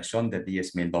monto de inversión de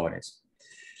 $10,000.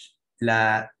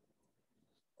 La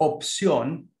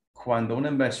opción cuando un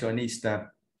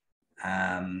inversionista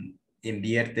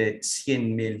invierte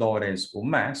 $100,000 o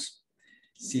más,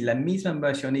 si la misma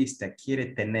inversionista quiere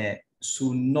tener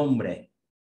su nombre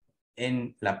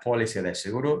en la póliza de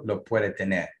seguro, lo puede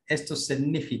tener. Esto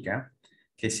significa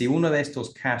que si uno de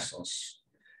estos casos,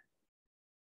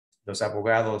 los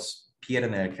abogados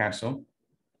pierden el caso,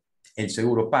 el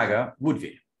seguro paga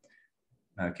Woodville,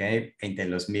 entre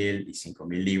los 1,000 y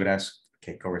 5,000 libras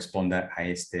que corresponda a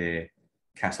este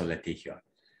caso de litigio.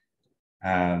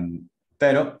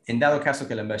 Pero en dado caso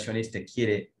que el inversionista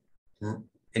quiere,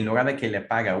 en lugar de que le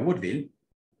pague a Woodville,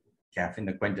 que a fin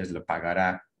de cuentas lo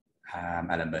pagará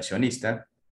al inversionista,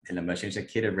 el inversionista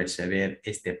quiere recibir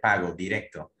este pago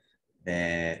directo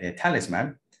de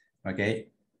Talisman,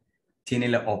 tiene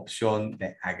la opción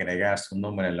de agregar su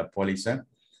nombre en la póliza,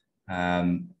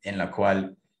 en la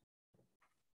cual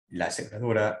la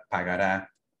aseguradora pagará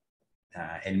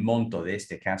el monto de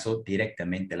este caso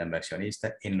directamente al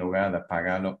inversionista en lugar de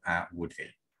pagarlo a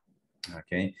Woodville.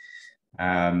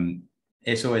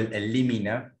 Eso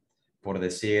elimina, por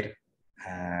decir,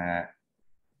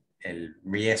 el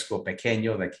riesgo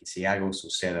pequeño de que si algo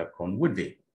suceda con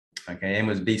Woodville.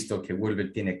 Hemos visto que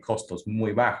Woodville tiene costos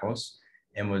muy bajos.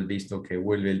 Hemos visto que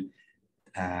Woodville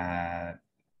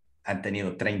han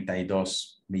tenido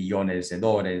 $32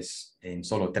 millones en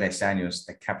solo 3 años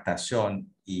de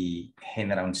captación y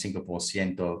genera un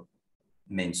 5%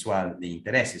 mensual de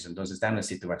intereses. Entonces está en una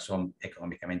situación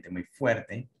económicamente muy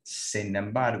fuerte. Sin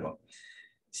embargo,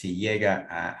 si llega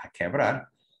a quebrar,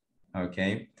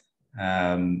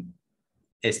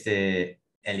 este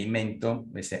elemento,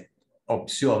 esta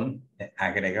opción de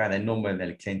agregar el nombre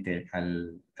del cliente a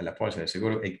la póliza de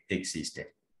seguro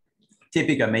existe.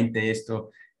 Típicamente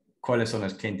 ¿cuáles son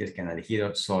los clientes que han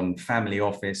elegido? Son family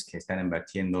office que están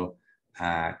invirtiendo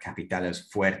capitales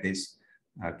fuertes,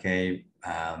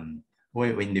 o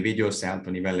individuos de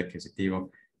alto nivel adquisitivo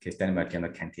que están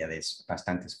invirtiendo cantidades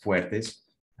bastante fuertes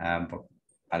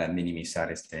para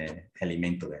minimizar este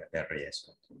elemento de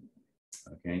riesgo.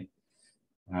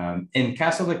 En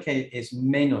caso de que es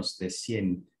menos de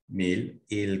 $100 $22,000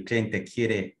 y el cliente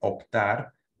quiere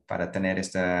optar para tener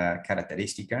esta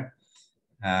característica,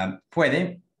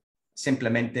 puede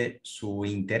simplemente su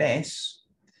interés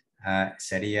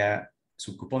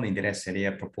su cupón de interés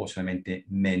sería proporcionalmente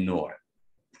menor.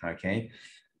 Okay,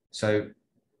 so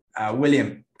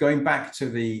William, going back to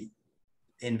the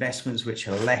investments which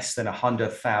are less than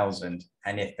 100,000,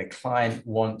 and if the client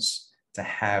wants to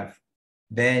have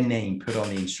their name put on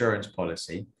the insurance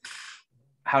policy,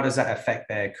 how does that affect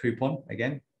their coupon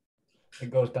again?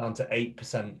 It goes down to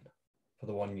 8% for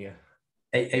the 1 year.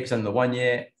 8% on the 1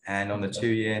 year, and on the 2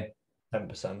 year?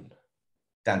 10%.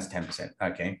 Down to 10%,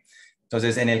 okay.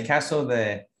 Entonces, en el caso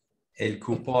de el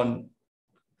cupón,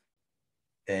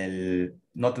 el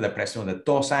nota de préstamo de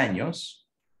 2 años,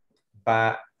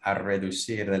 va a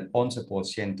reducir del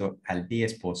 11% al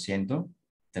 10%.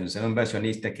 Entonces, un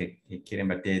inversionista que quiere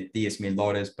invertir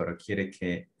 $10,000, pero quiere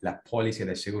que la póliza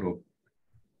de seguro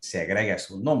se agregue a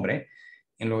su nombre,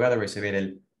 en lugar de recibir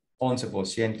el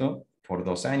 11% por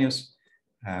 2 años,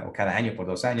 o cada año por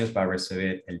 2 años, va a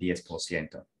recibir el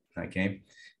 10%. ¿Okay?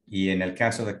 Y en el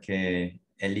caso de que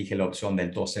elige la opción de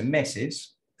 12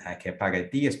 meses, que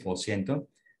pague 10%,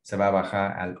 se va a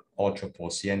bajar al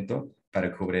 8%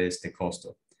 para cubrir este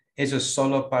costo. Eso es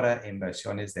solo para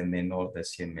inversiones de menor de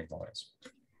 $100,000.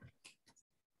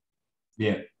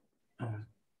 Bien.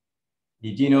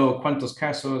 Y Gino, ¿cuántos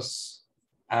casos?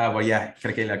 Bueno, ya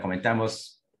creo que le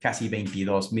comentamos, casi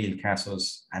 22,000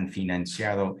 casos han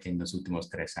financiado en los últimos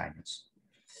 3 años.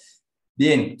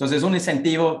 Bien, entonces un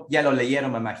incentivo, ya lo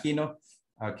leyeron, me imagino.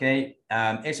 Ok,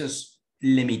 eso es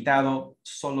limitado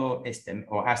solo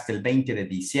o hasta el 20 de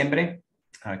diciembre,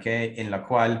 ok, en la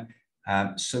cual,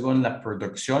 según la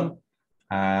producción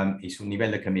y su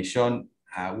nivel de comisión,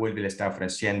 Woodville está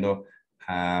ofreciendo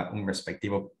un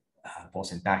respectivo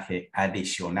porcentaje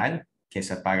adicional que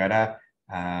se pagará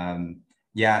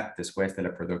ya después de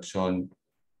la producción,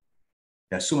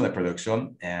 la suma de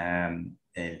producción,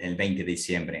 el 20 de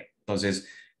diciembre. Entonces,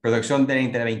 producción de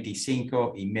entre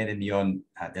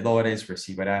 $25,500,000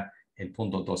 recibirá el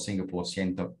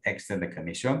 0.25% extra de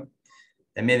comisión.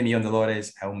 De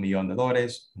 $500,000 a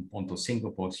 $1,000,000, un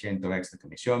 0.5% extra de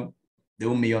comisión. De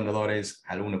 $1,000,000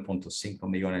 al $1.5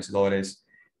 millones,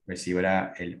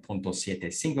 recibirá el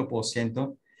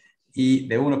 0.75%. Y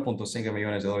de $1.5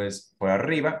 millones por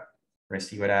arriba,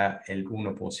 recibirá el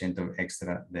 1%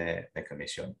 extra de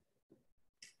comisión.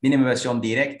 Mínima inversión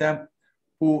directa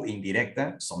u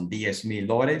indirecta son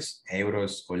 $10,000,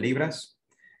 euros o libras.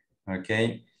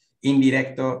 Okay.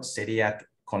 Indirecto sería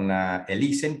con el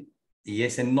ISIN, y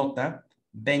esa nota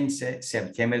vence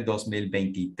septiembre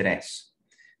 2023.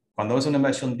 Cuando es una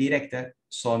inversión directa,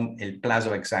 son el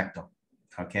plazo exacto.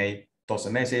 Okay.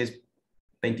 12 meses,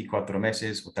 24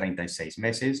 meses o 36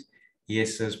 meses. Y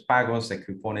esos pagos de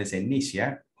cupones se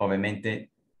inician, obviamente,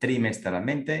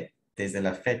 trimestralmente desde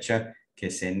la fecha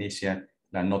que se inicia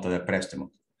la nota de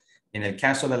préstamo. En el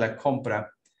caso de la compra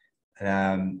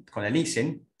con el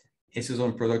leasing, ese es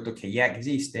un producto que ya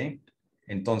existe,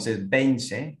 entonces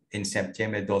vence en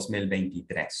septiembre de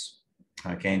 2023.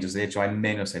 Okay, entonces, de hecho, hay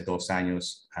menos de 2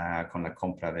 años con la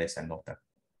compra de esa nota.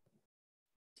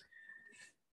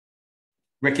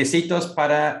 Requisitos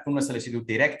para una solicitud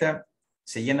directa.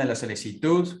 Se llena la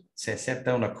solicitud, se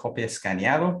acepta una copia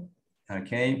escaneado,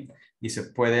 okay, y se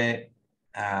puede...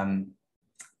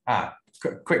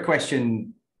 quick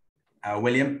question,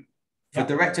 William. For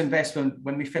direct investment,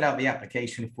 when we fill out the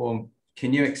application form,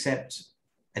 can you accept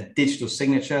a digital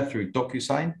signature through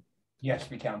DocuSign? Yes,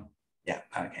 we can. Yeah,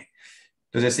 okay.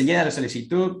 Entonces, se llena la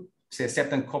solicitud, se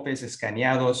aceptan copias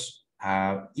escaneados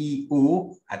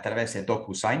EU a través de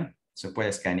DocuSign. Se puede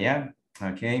escanear,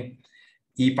 okay.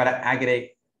 Y para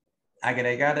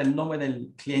agregar el nombre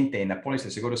del cliente en la póliza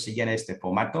de seguro, se llena este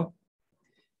formato.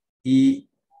 Y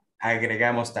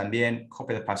agregamos también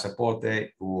copia de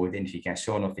pasaporte o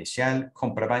identificación oficial,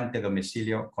 comprobante de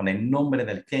domicilio con el nombre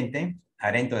del cliente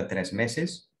adentro de 3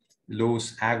 meses,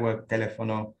 luz, agua,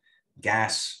 teléfono,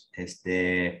 gas,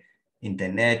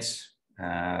 internet,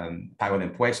 pago de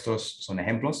impuestos, son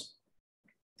ejemplos.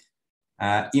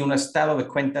 Y un estado de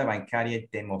cuenta bancaria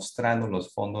demostrando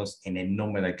los fondos en el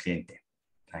nombre del cliente.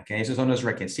 Okay, esos son los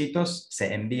requisitos.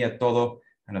 Se envía todo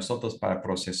a nosotros para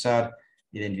procesar.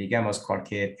 Identificamos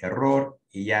cualquier error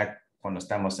y ya cuando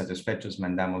estamos satisfechos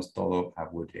mandamos todo a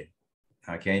Woodville.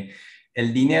 Okay.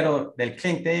 El dinero del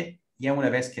cliente, ya una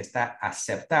vez que está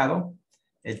aceptado,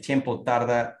 el tiempo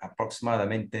tarda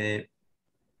aproximadamente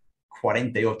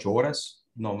 48 horas,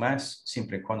 no más,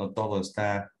 siempre y cuando todo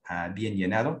está bien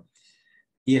llenado.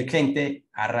 Y el cliente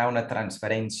hará una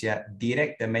transferencia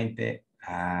directamente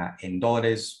en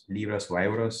dólares, libras o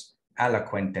euros a la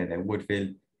cuenta de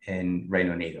Woodville en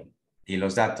Reino Unido. Y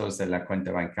los datos de la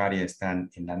cuenta bancaria están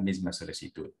en la misma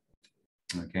solicitud.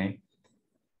 ¿Okay?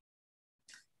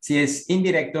 Si es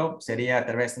indirecto, sería a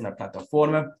través de una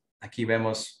plataforma. Aquí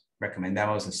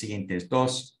recomendamos los siguientes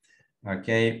dos.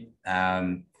 ¿Okay?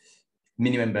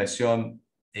 Mínima inversión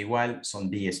igual son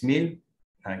 10,000.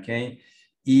 ¿Okay?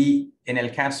 Y en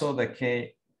el caso de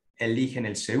que eligen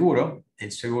el seguro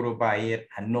va a ir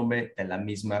a nombre de la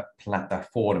misma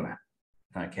plataforma.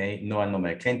 ¿Okay? No al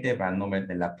nombre del cliente, va al nombre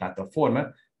de la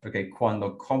plataforma, porque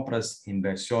cuando compras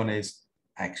inversiones,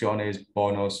 acciones,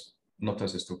 bonos,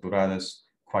 notas estructuradas,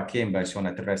 cualquier inversión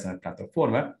a través de la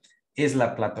plataforma, es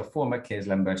la plataforma que es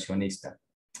la inversionista.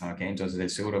 ¿Okay? Entonces el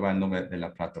seguro va al nombre de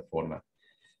la plataforma.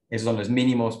 Esos son los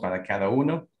mínimos para cada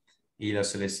uno y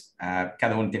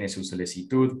cada uno tiene su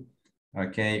solicitud.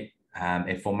 ¿Okay?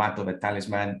 El formato de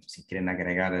talismán, si quieren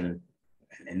agregar el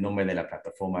nombre de la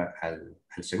plataforma al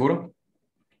seguro,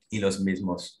 y los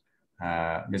mismos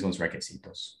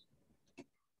requisitos.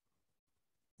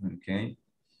 Okay.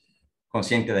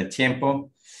 Consciente del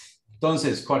tiempo.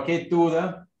 Entonces, cualquier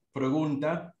duda,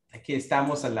 pregunta, aquí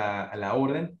estamos a la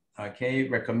orden. Okay.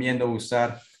 Recomiendo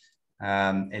usar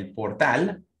el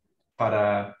portal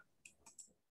para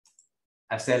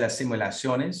hacer las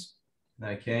simulaciones,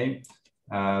 okay,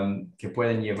 que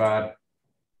pueden llevar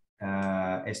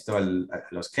esto a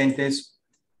los clientes.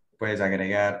 Puedes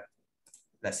agregar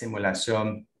la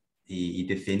simulación y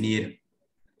definir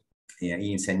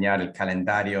y enseñar el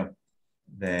calendario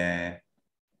de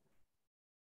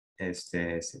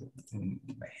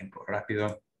un ejemplo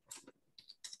rápido.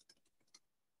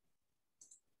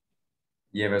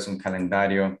 Llevas un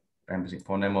calendario, por ejemplo, si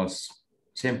ponemos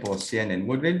 100% en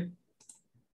Woodville,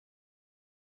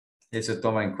 eso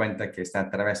toma en cuenta que está a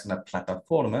través de una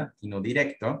plataforma y no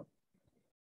directo.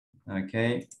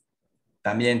 Okay.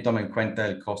 También toma en cuenta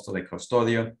el costo de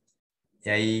custodio y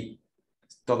ahí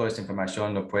toda esta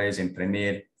información lo puedes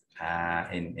imprimir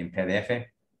en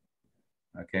PDF,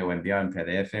 okay, o enviar en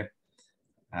PDF.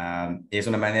 Es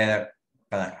una manera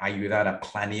para ayudar a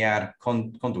planear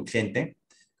con tu cliente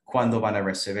cuándo van a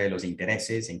recibir los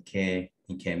intereses, en qué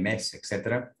mes,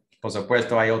 etc. Por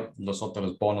supuesto, hay los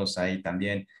otros bonos ahí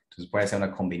también. Entonces puede ser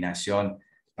una combinación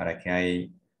para que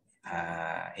hay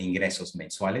ingresos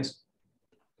mensuales.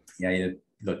 Y ahí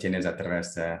lo tienes a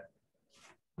través de...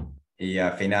 Y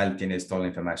al final tienes toda la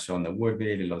información de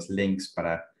Woodville y los links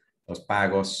para los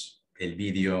pagos, el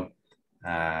vídeo,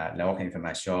 la hoja de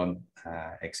información,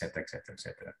 etcétera, etcétera,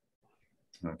 etcétera.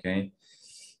 Okay.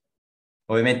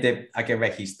 Obviamente hay que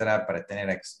registrar para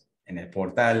tener en el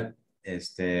portal.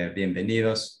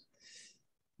 Bienvenidos.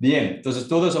 Bien, entonces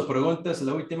todas las preguntas.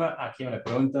 La última, aquí una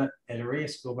pregunta. ¿El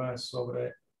riesgo va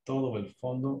sobre todo el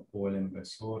fondo o el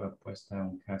inversor apuesta a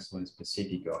un caso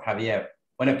específico? Javier,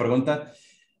 buena pregunta.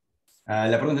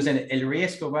 La pregunta es, ¿el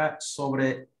riesgo va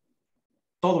sobre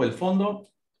todo el fondo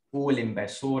o el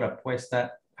inversor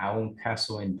apuesta a un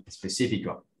caso en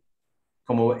específico?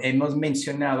 Como hemos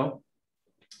mencionado,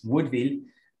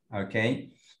 Woodville,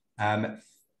 okay,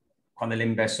 cuando el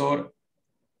inversor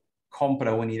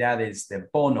compra unidades de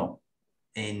bono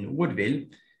en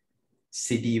Woodville,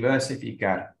 se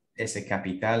diversifica ese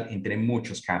capital entre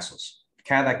muchos casos.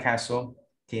 Cada caso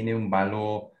tiene un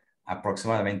valor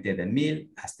aproximadamente de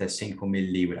 1,000 hasta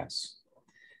 5,000 libras.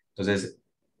 Entonces,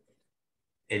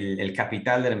 el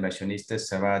capital del inversionista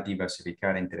se va a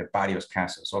diversificar entre varios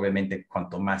casos. Obviamente,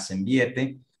 cuanto más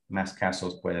invierte, más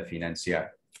casos puede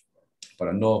financiar.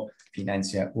 Pero no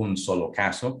financia un solo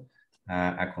caso.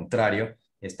 Al contrario,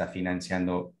 está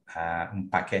financiando un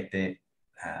paquete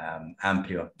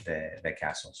amplio de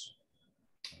casos.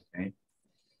 Okay.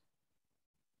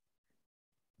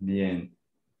 Bien.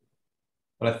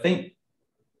 But I think,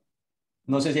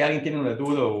 no sé si alguien tiene una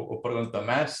duda o pregunta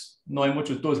más. No hay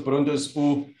muchas dudas, preguntas.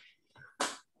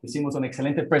 Hicimos una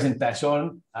excelente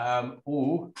presentación.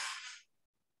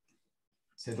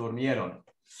 Se durmieron.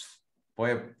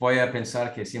 Voy a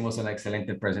pensar que hicimos una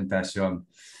excelente presentación.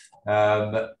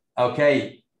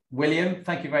 Okay, William,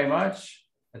 thank you very much.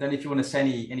 I don't know if you want to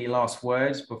say any last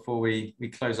words before we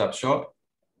close up shop.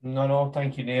 No,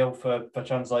 thank you, Neil, for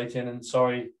translating, and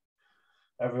sorry,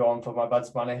 everyone, for my bad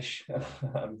Spanish.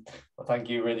 But thank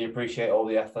you, really appreciate all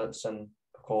the efforts, and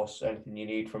of course, anything you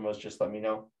need from us, just let me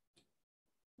know.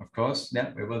 Of course,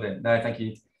 yeah, we will do. No, thank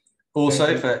you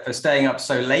also for staying up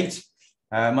so late.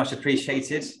 Much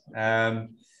appreciated.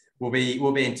 We'll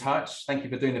be in touch. Thank you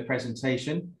for doing the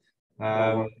presentation.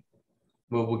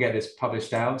 We'll get this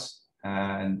published out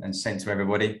and sent to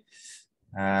everybody.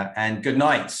 And good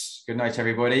night. Good night,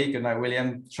 everybody. Good night,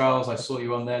 William. Charles, I saw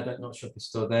you on there. Not sure if you're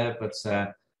still there, but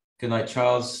good night,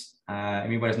 Charles. y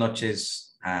muy buenas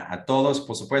noches a todos.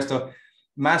 Por supuesto,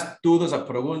 más dudas o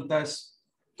preguntas,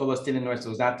 todos tienen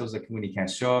nuestros datos de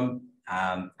comunicación,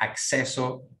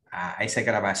 acceso a esa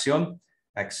grabación,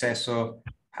 acceso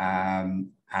a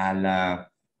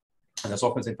las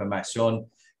hojas de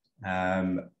información,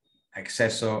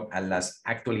 acceso a las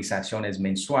actualizaciones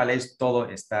mensuales. Todo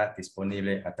está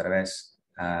disponible a través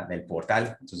del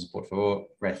portal. Entonces, por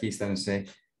favor, regístrense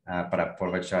para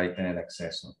aprovechar y tener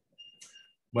acceso.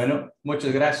 Bueno,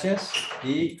 muchas gracias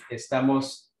y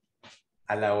estamos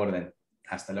a la orden.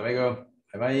 Hasta luego.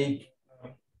 Bye bye.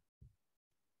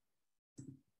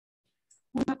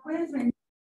 Puedes venir.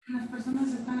 Las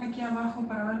personas están aquí abajo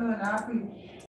para ver lo de la app y